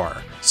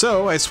 Gardevoir.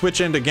 So I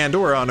switch into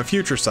Gandora on a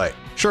Future Sight.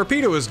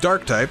 Sharpedo is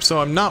Dark type, so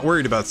I'm not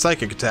worried about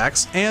Psychic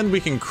attacks, and we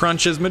can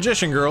crunch his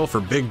Magician Girl for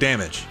big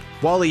damage.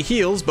 Wally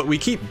heals, but we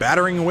keep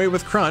battering away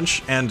with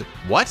Crunch, and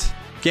what?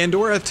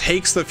 Gandora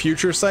takes the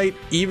Future Sight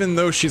even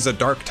though she's a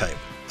Dark type.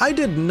 I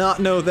did not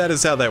know that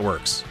is how that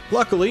works.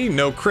 Luckily,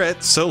 no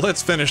crit, so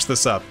let's finish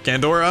this up.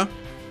 Gandora,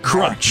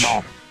 crunch!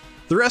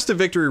 The rest of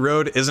Victory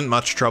Road isn't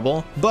much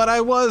trouble, but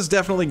I was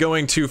definitely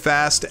going too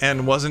fast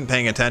and wasn't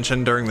paying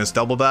attention during this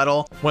double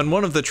battle when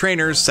one of the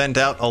trainers sent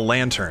out a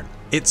lantern.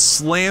 It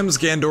slams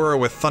Gandora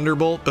with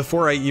Thunderbolt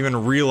before I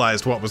even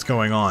realized what was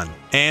going on,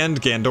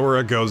 and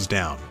Gandora goes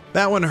down.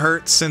 That one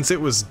hurts since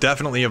it was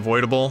definitely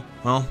avoidable.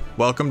 Well,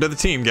 welcome to the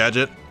team,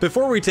 Gadget.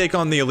 Before we take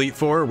on the Elite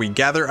Four, we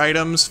gather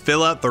items,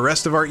 fill out the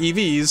rest of our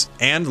EVs,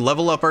 and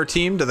level up our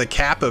team to the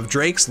cap of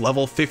Drake's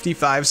level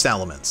 55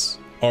 Salamence.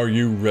 Are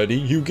you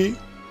ready, Yugi?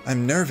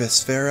 I'm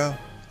nervous, Pharaoh.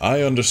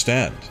 I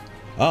understand.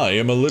 I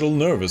am a little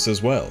nervous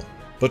as well.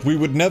 But we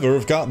would never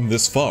have gotten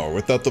this far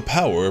without the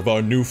power of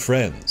our new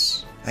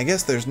friends. I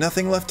guess there's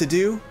nothing left to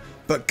do,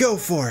 but go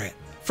for it.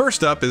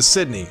 First up is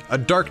Sydney, a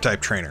Dark-type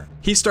trainer.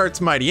 He starts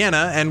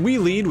Mightyena, and we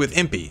lead with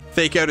Impy.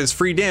 Fake out his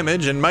free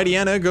damage, and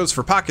Mightyena goes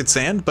for Pocket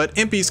Sand, but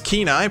Impy's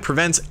Keen Eye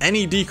prevents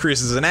any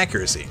decreases in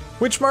accuracy,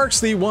 which marks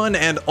the one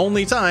and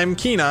only time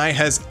Keen Eye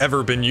has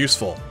ever been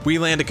useful. We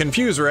land a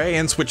Confuse Ray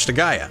and switch to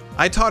Gaia.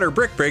 I taught her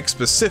Brick Break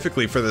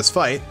specifically for this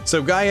fight,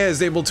 so Gaia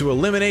is able to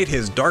eliminate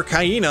his Dark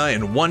Hyena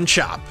in one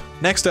chop.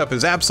 Next up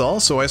is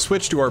Absol, so I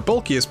switch to our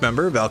bulkiest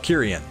member,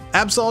 Valkyrian.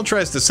 Absol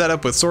tries to set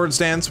up with Swords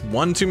Dance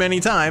one too many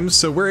times,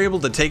 so we're able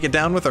to take it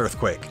down with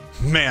Earthquake.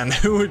 Man,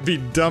 who would be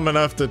dumb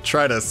enough to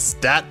try to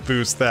stat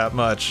boost that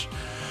much?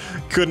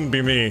 Couldn't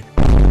be me.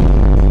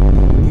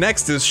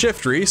 Next is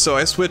Shiftry, so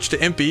I switch to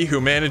Impy,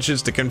 who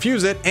manages to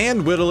confuse it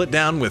and whittle it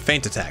down with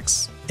feint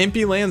attacks.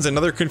 Impy lands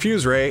another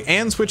Confuse Ray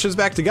and switches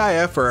back to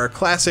Gaia for our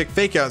classic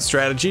fake out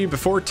strategy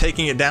before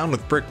taking it down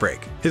with Brick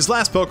Break. His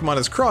last Pokemon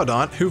is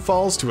Crawdaunt, who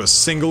falls to a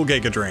single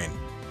Giga Drain.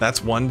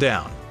 That's one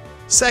down.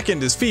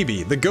 Second is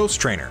Phoebe, the Ghost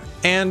Trainer.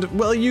 And,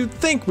 well, you'd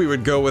think we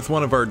would go with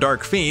one of our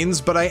Dark Fiends,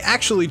 but I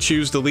actually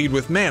choose to lead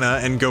with Mana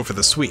and go for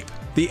the sweep.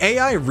 The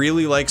AI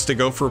really likes to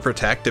go for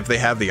Protect if they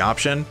have the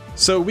option,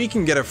 so we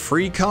can get a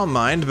free Calm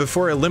Mind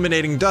before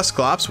eliminating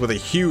Dusclops with a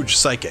huge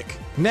Psychic.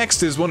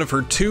 Next is one of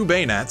her two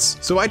Bayonets,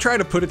 so I try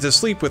to put it to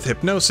sleep with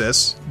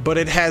Hypnosis, but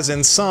it has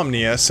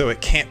Insomnia, so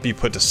it can't be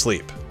put to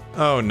sleep.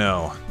 Oh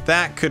no,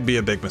 that could be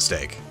a big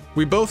mistake.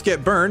 We both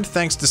get burned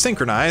thanks to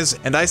Synchronize,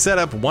 and I set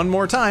up one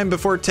more time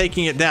before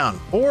taking it down.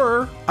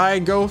 Or I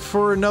go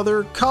for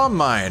another Calm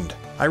Mind.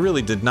 I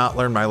really did not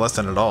learn my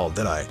lesson at all,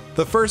 did I?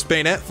 The first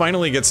Bayonet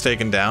finally gets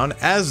taken down,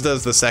 as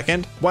does the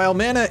second. While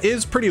mana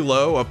is pretty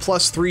low, a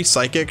 +3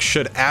 Psychic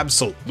should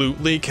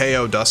absolutely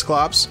KO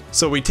Dusclops,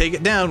 so we take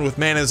it down with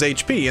Mana's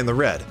HP in the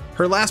red.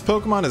 Her last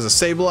Pokemon is a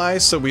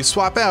Sableye, so we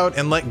swap out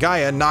and let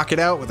Gaia knock it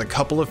out with a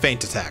couple of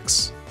feint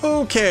attacks.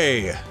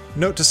 Okay,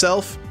 note to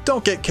self,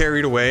 don't get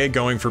carried away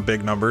going for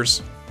big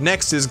numbers.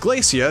 Next is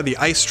Glacia, the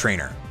Ice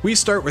Trainer. We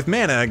start with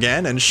Mana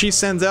again, and she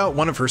sends out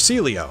one of her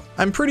Celio.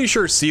 I'm pretty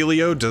sure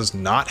Celio does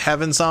not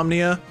have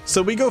Insomnia,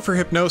 so we go for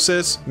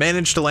Hypnosis,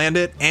 manage to land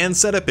it, and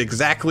set up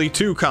exactly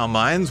 2 Calm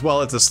Minds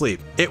while it's asleep.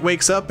 It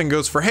wakes up and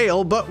goes for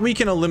Hail, but we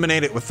can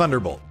eliminate it with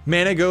Thunderbolt.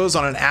 Mana goes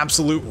on an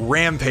absolute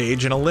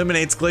rampage and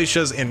eliminates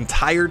Glacia's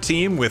entire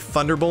team with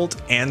Thunderbolt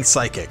and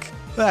Psychic.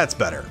 That's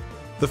better.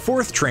 The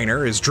fourth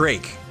trainer is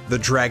Drake, the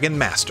Dragon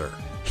Master.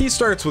 He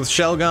starts with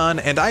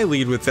Shelgon, and I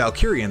lead with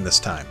Valkyrian this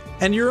time.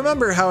 And you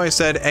remember how I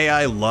said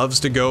AI loves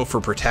to go for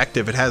Protect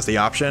if it has the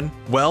option?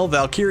 Well,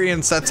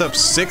 Valkyrian sets up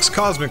 6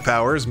 Cosmic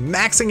Powers,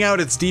 maxing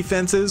out its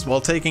defenses while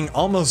taking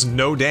almost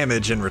no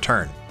damage in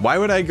return. Why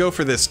would I go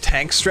for this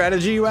tank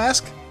strategy, you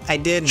ask? I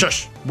did.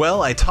 Shush!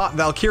 Well, I taught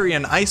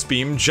Valkyrian Ice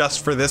Beam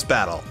just for this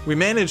battle. We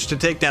managed to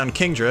take down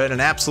Kingdra in an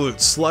absolute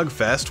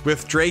slugfest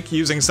with Drake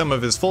using some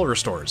of his full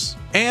restores.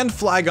 And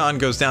Flygon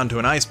goes down to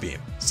an Ice Beam.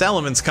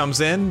 Salamence comes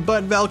in,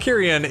 but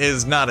Valkyrian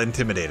is not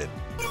intimidated.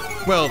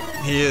 Well,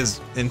 he is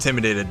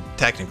intimidated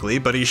technically,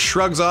 but he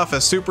shrugs off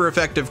a super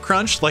effective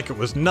Crunch like it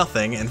was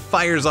nothing and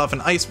fires off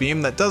an Ice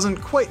Beam that doesn't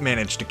quite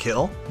manage to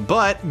kill,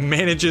 but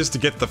manages to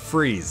get the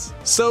freeze.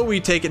 So we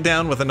take it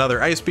down with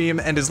another Ice Beam,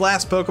 and his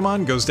last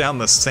Pokemon goes down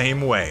the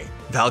same way.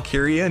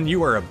 Valkyrian,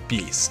 you are a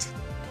beast.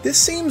 This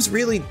seems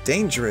really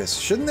dangerous.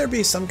 Shouldn't there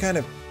be some kind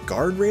of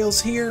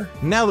guardrails here?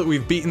 Now that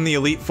we've beaten the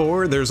Elite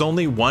Four, there's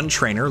only one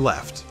trainer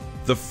left.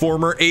 The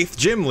former 8th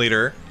gym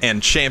leader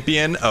and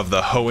champion of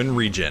the Hoenn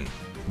region,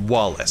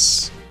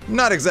 Wallace.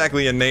 Not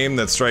exactly a name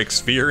that strikes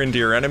fear into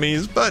your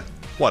enemies, but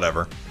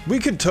whatever. We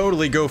could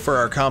totally go for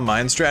our Calm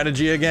Mind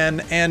strategy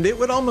again, and it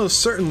would almost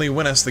certainly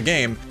win us the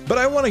game, but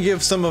I want to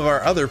give some of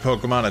our other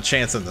Pokemon a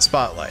chance in the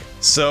spotlight.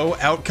 So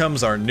out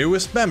comes our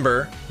newest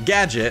member,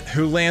 Gadget,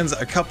 who lands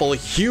a couple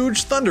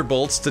huge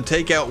Thunderbolts to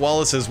take out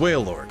Wallace's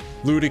Wailord.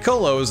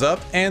 Ludicolo is up,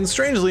 and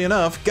strangely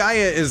enough, Gaia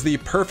is the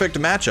perfect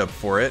matchup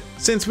for it,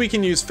 since we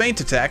can use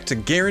Feint Attack to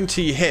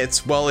guarantee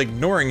hits while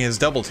ignoring his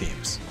double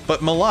teams.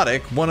 But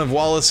Melodic, one of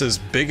Wallace's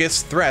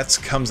biggest threats,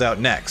 comes out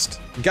next.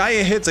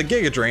 Gaia hits a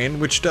Giga Drain,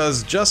 which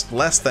does just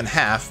less than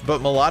half,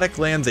 but Melodic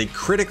lands a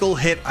critical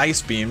hit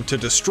Ice Beam to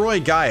destroy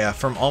Gaia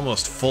from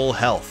almost full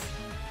health.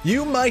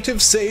 You might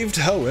have saved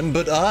Hoenn,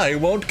 but I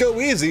won't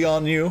go easy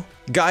on you.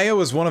 Gaia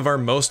was one of our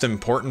most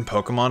important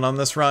Pokemon on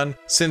this run,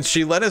 since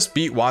she let us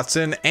beat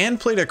Watson and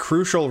played a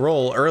crucial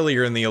role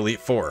earlier in the Elite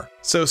Four,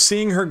 so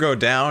seeing her go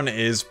down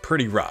is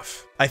pretty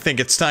rough. I think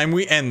it's time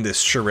we end this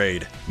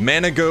charade.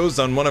 Mana goes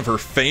on one of her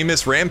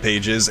famous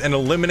rampages and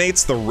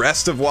eliminates the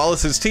rest of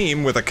Wallace's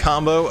team with a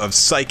combo of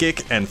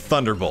Psychic and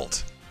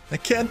Thunderbolt. I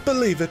can't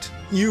believe it.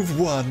 You've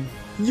won.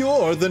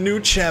 You're the new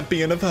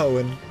champion of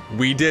Hoenn.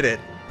 We did it.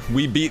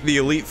 We beat the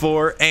Elite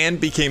Four and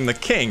became the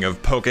king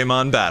of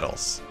Pokemon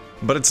battles.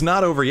 But it's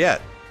not over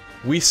yet.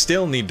 We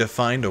still need to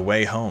find a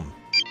way home.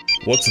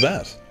 What's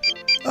that?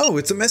 Oh,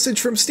 it's a message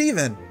from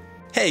Steven.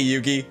 Hey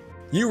Yugi,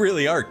 you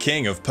really are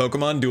king of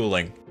Pokemon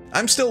dueling.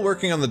 I'm still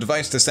working on the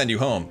device to send you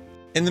home.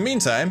 In the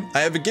meantime,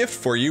 I have a gift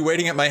for you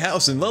waiting at my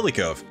house in Lily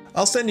Cove.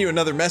 I'll send you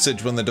another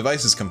message when the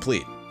device is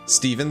complete.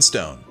 Steven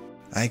Stone.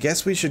 I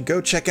guess we should go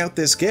check out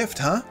this gift,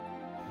 huh?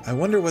 I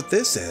wonder what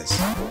this is.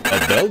 A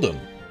Beldum.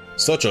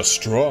 Such a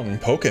strong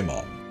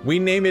Pokemon. We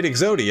name it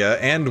Exodia,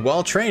 and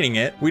while training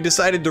it, we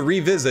decided to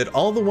revisit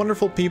all the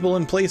wonderful people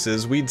and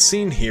places we'd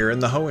seen here in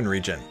the Hoenn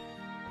region.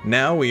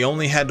 Now we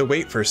only had to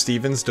wait for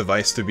Steven's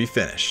device to be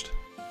finished.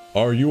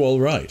 Are you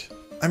alright?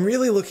 I'm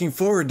really looking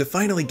forward to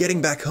finally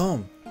getting back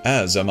home.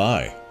 As am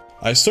I.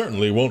 I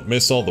certainly won't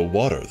miss all the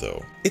water,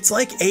 though. It's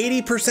like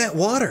 80%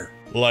 water.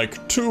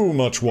 Like too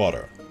much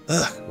water.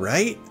 Ugh,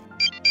 right?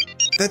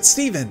 That's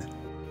Steven.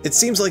 It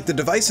seems like the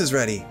device is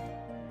ready.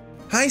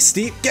 Hi,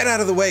 Steve. Get out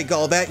of the way,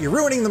 Golbat. You're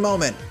ruining the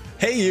moment.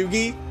 Hey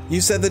Yugi!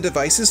 You said the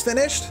device is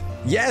finished?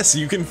 Yes,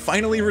 you can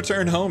finally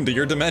return home to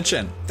your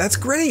dimension. That's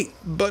great.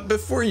 But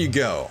before you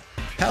go,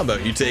 how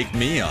about you take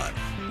me on?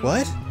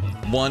 What?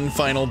 One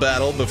final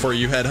battle before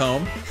you head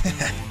home?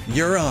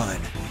 You're on.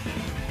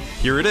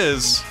 Here it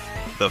is,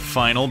 the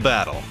final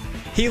battle.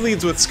 He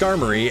leads with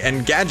Skarmory,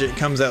 and Gadget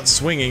comes out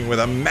swinging with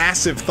a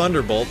massive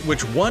Thunderbolt,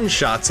 which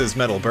one-shots his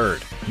Metal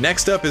Bird.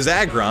 Next up is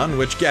Aggron,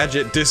 which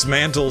Gadget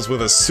dismantles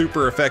with a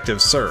super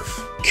effective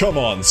Surf. Come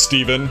on,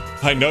 Steven.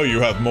 I know you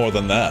have more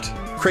than that.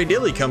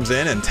 Cradilly comes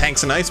in and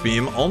tanks an Ice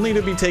Beam, only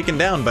to be taken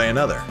down by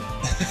another.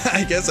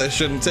 I guess I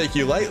shouldn't take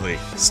you lightly.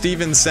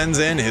 Steven sends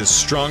in his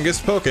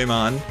strongest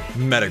Pokemon,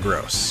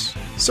 Metagross.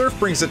 Surf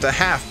brings it to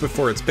half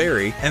before its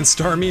berry, and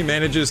Starmie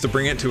manages to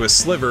bring it to a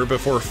sliver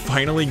before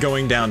finally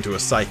going down to a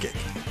Psychic.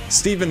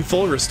 Steven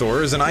full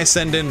restores, and I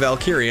send in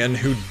Valkyrian,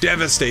 who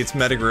devastates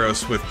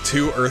Metagross with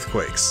 2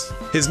 Earthquakes.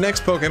 His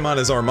next Pokemon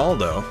is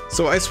Armaldo,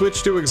 so I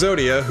switch to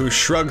Exodia, who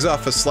shrugs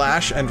off a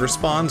Slash and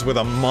responds with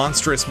a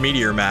monstrous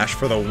Meteor Mash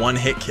for the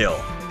one-hit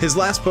kill. His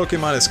last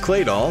Pokemon is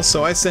Claydol,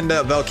 so I send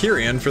out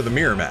Valkyrian for the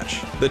Mirror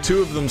Match. The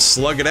two of them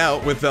slug it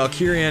out, with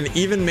Valkyrian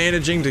even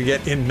managing to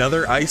get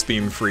another Ice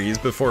Beam freeze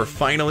before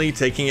finally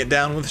taking it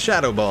down with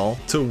Shadow Ball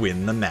to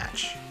win the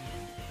match.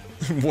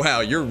 Wow,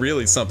 you're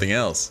really something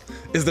else.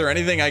 Is there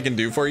anything I can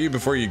do for you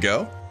before you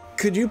go?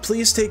 Could you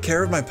please take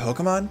care of my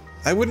Pokemon?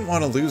 I wouldn't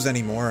want to lose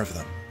any more of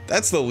them.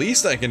 That's the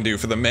least I can do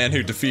for the man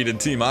who defeated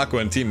Team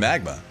Aqua and Team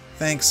Magma.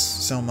 Thanks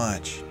so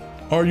much.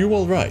 Are you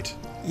alright?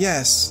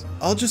 Yes,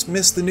 I'll just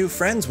miss the new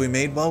friends we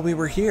made while we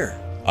were here.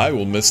 I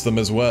will miss them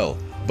as well,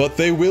 but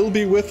they will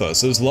be with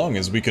us as long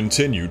as we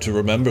continue to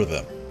remember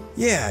them.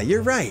 Yeah,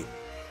 you're right.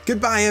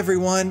 Goodbye,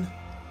 everyone.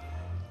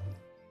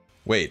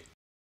 Wait,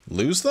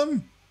 lose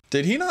them?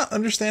 Did he not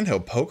understand how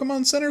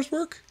Pokemon centers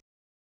work?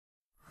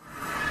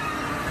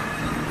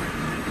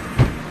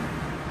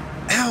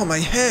 Ow, my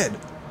head.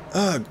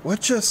 Ugh,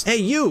 what just... Hey,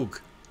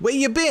 Yug, where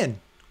you been?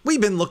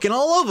 We've been looking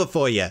all over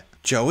for you.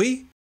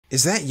 Joey?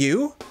 Is that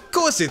you?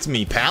 Course it's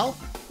me, pal.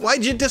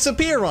 Why'd you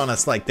disappear on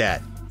us like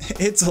that?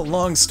 It's a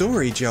long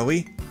story,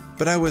 Joey,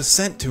 but I was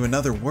sent to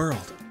another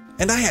world,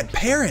 and I had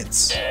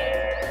parents.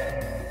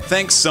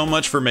 Thanks so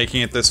much for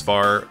making it this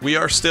far. We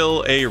are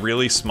still a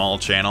really small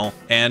channel,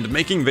 and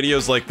making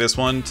videos like this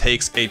one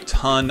takes a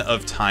ton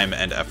of time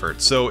and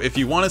effort. So if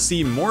you want to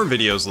see more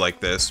videos like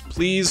this,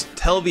 please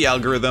tell the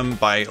algorithm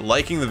by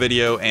liking the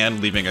video and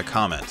leaving a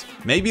comment.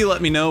 Maybe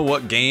let me know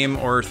what game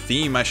or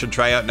theme I should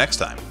try out next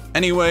time.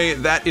 Anyway,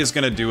 that is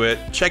gonna do it.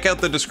 Check out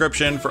the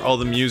description for all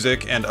the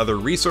music and other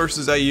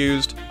resources I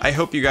used. I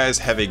hope you guys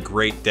have a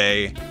great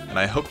day, and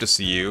I hope to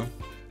see you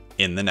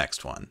in the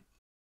next one.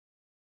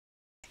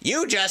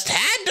 You just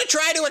had to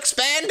try to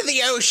expand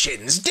the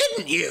oceans,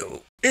 didn't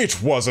you?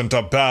 It wasn't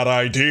a bad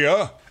idea.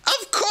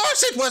 Of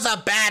course it was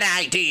a bad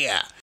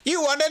idea.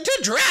 You wanted to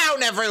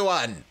drown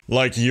everyone.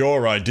 Like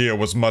your idea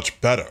was much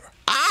better.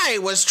 I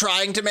was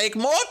trying to make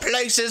more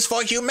places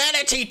for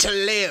humanity to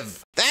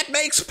live. That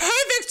makes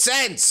perfect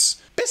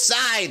sense.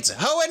 Besides,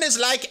 Hoenn is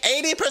like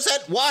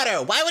 80%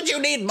 water. Why would you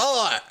need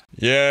more?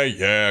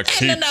 Yeah,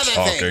 keep And another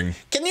talking. thing,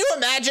 can you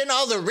imagine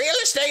all the real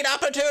estate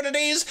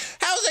opportunities?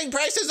 Housing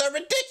prices are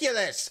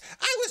ridiculous.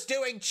 I was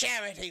doing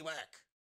charity work.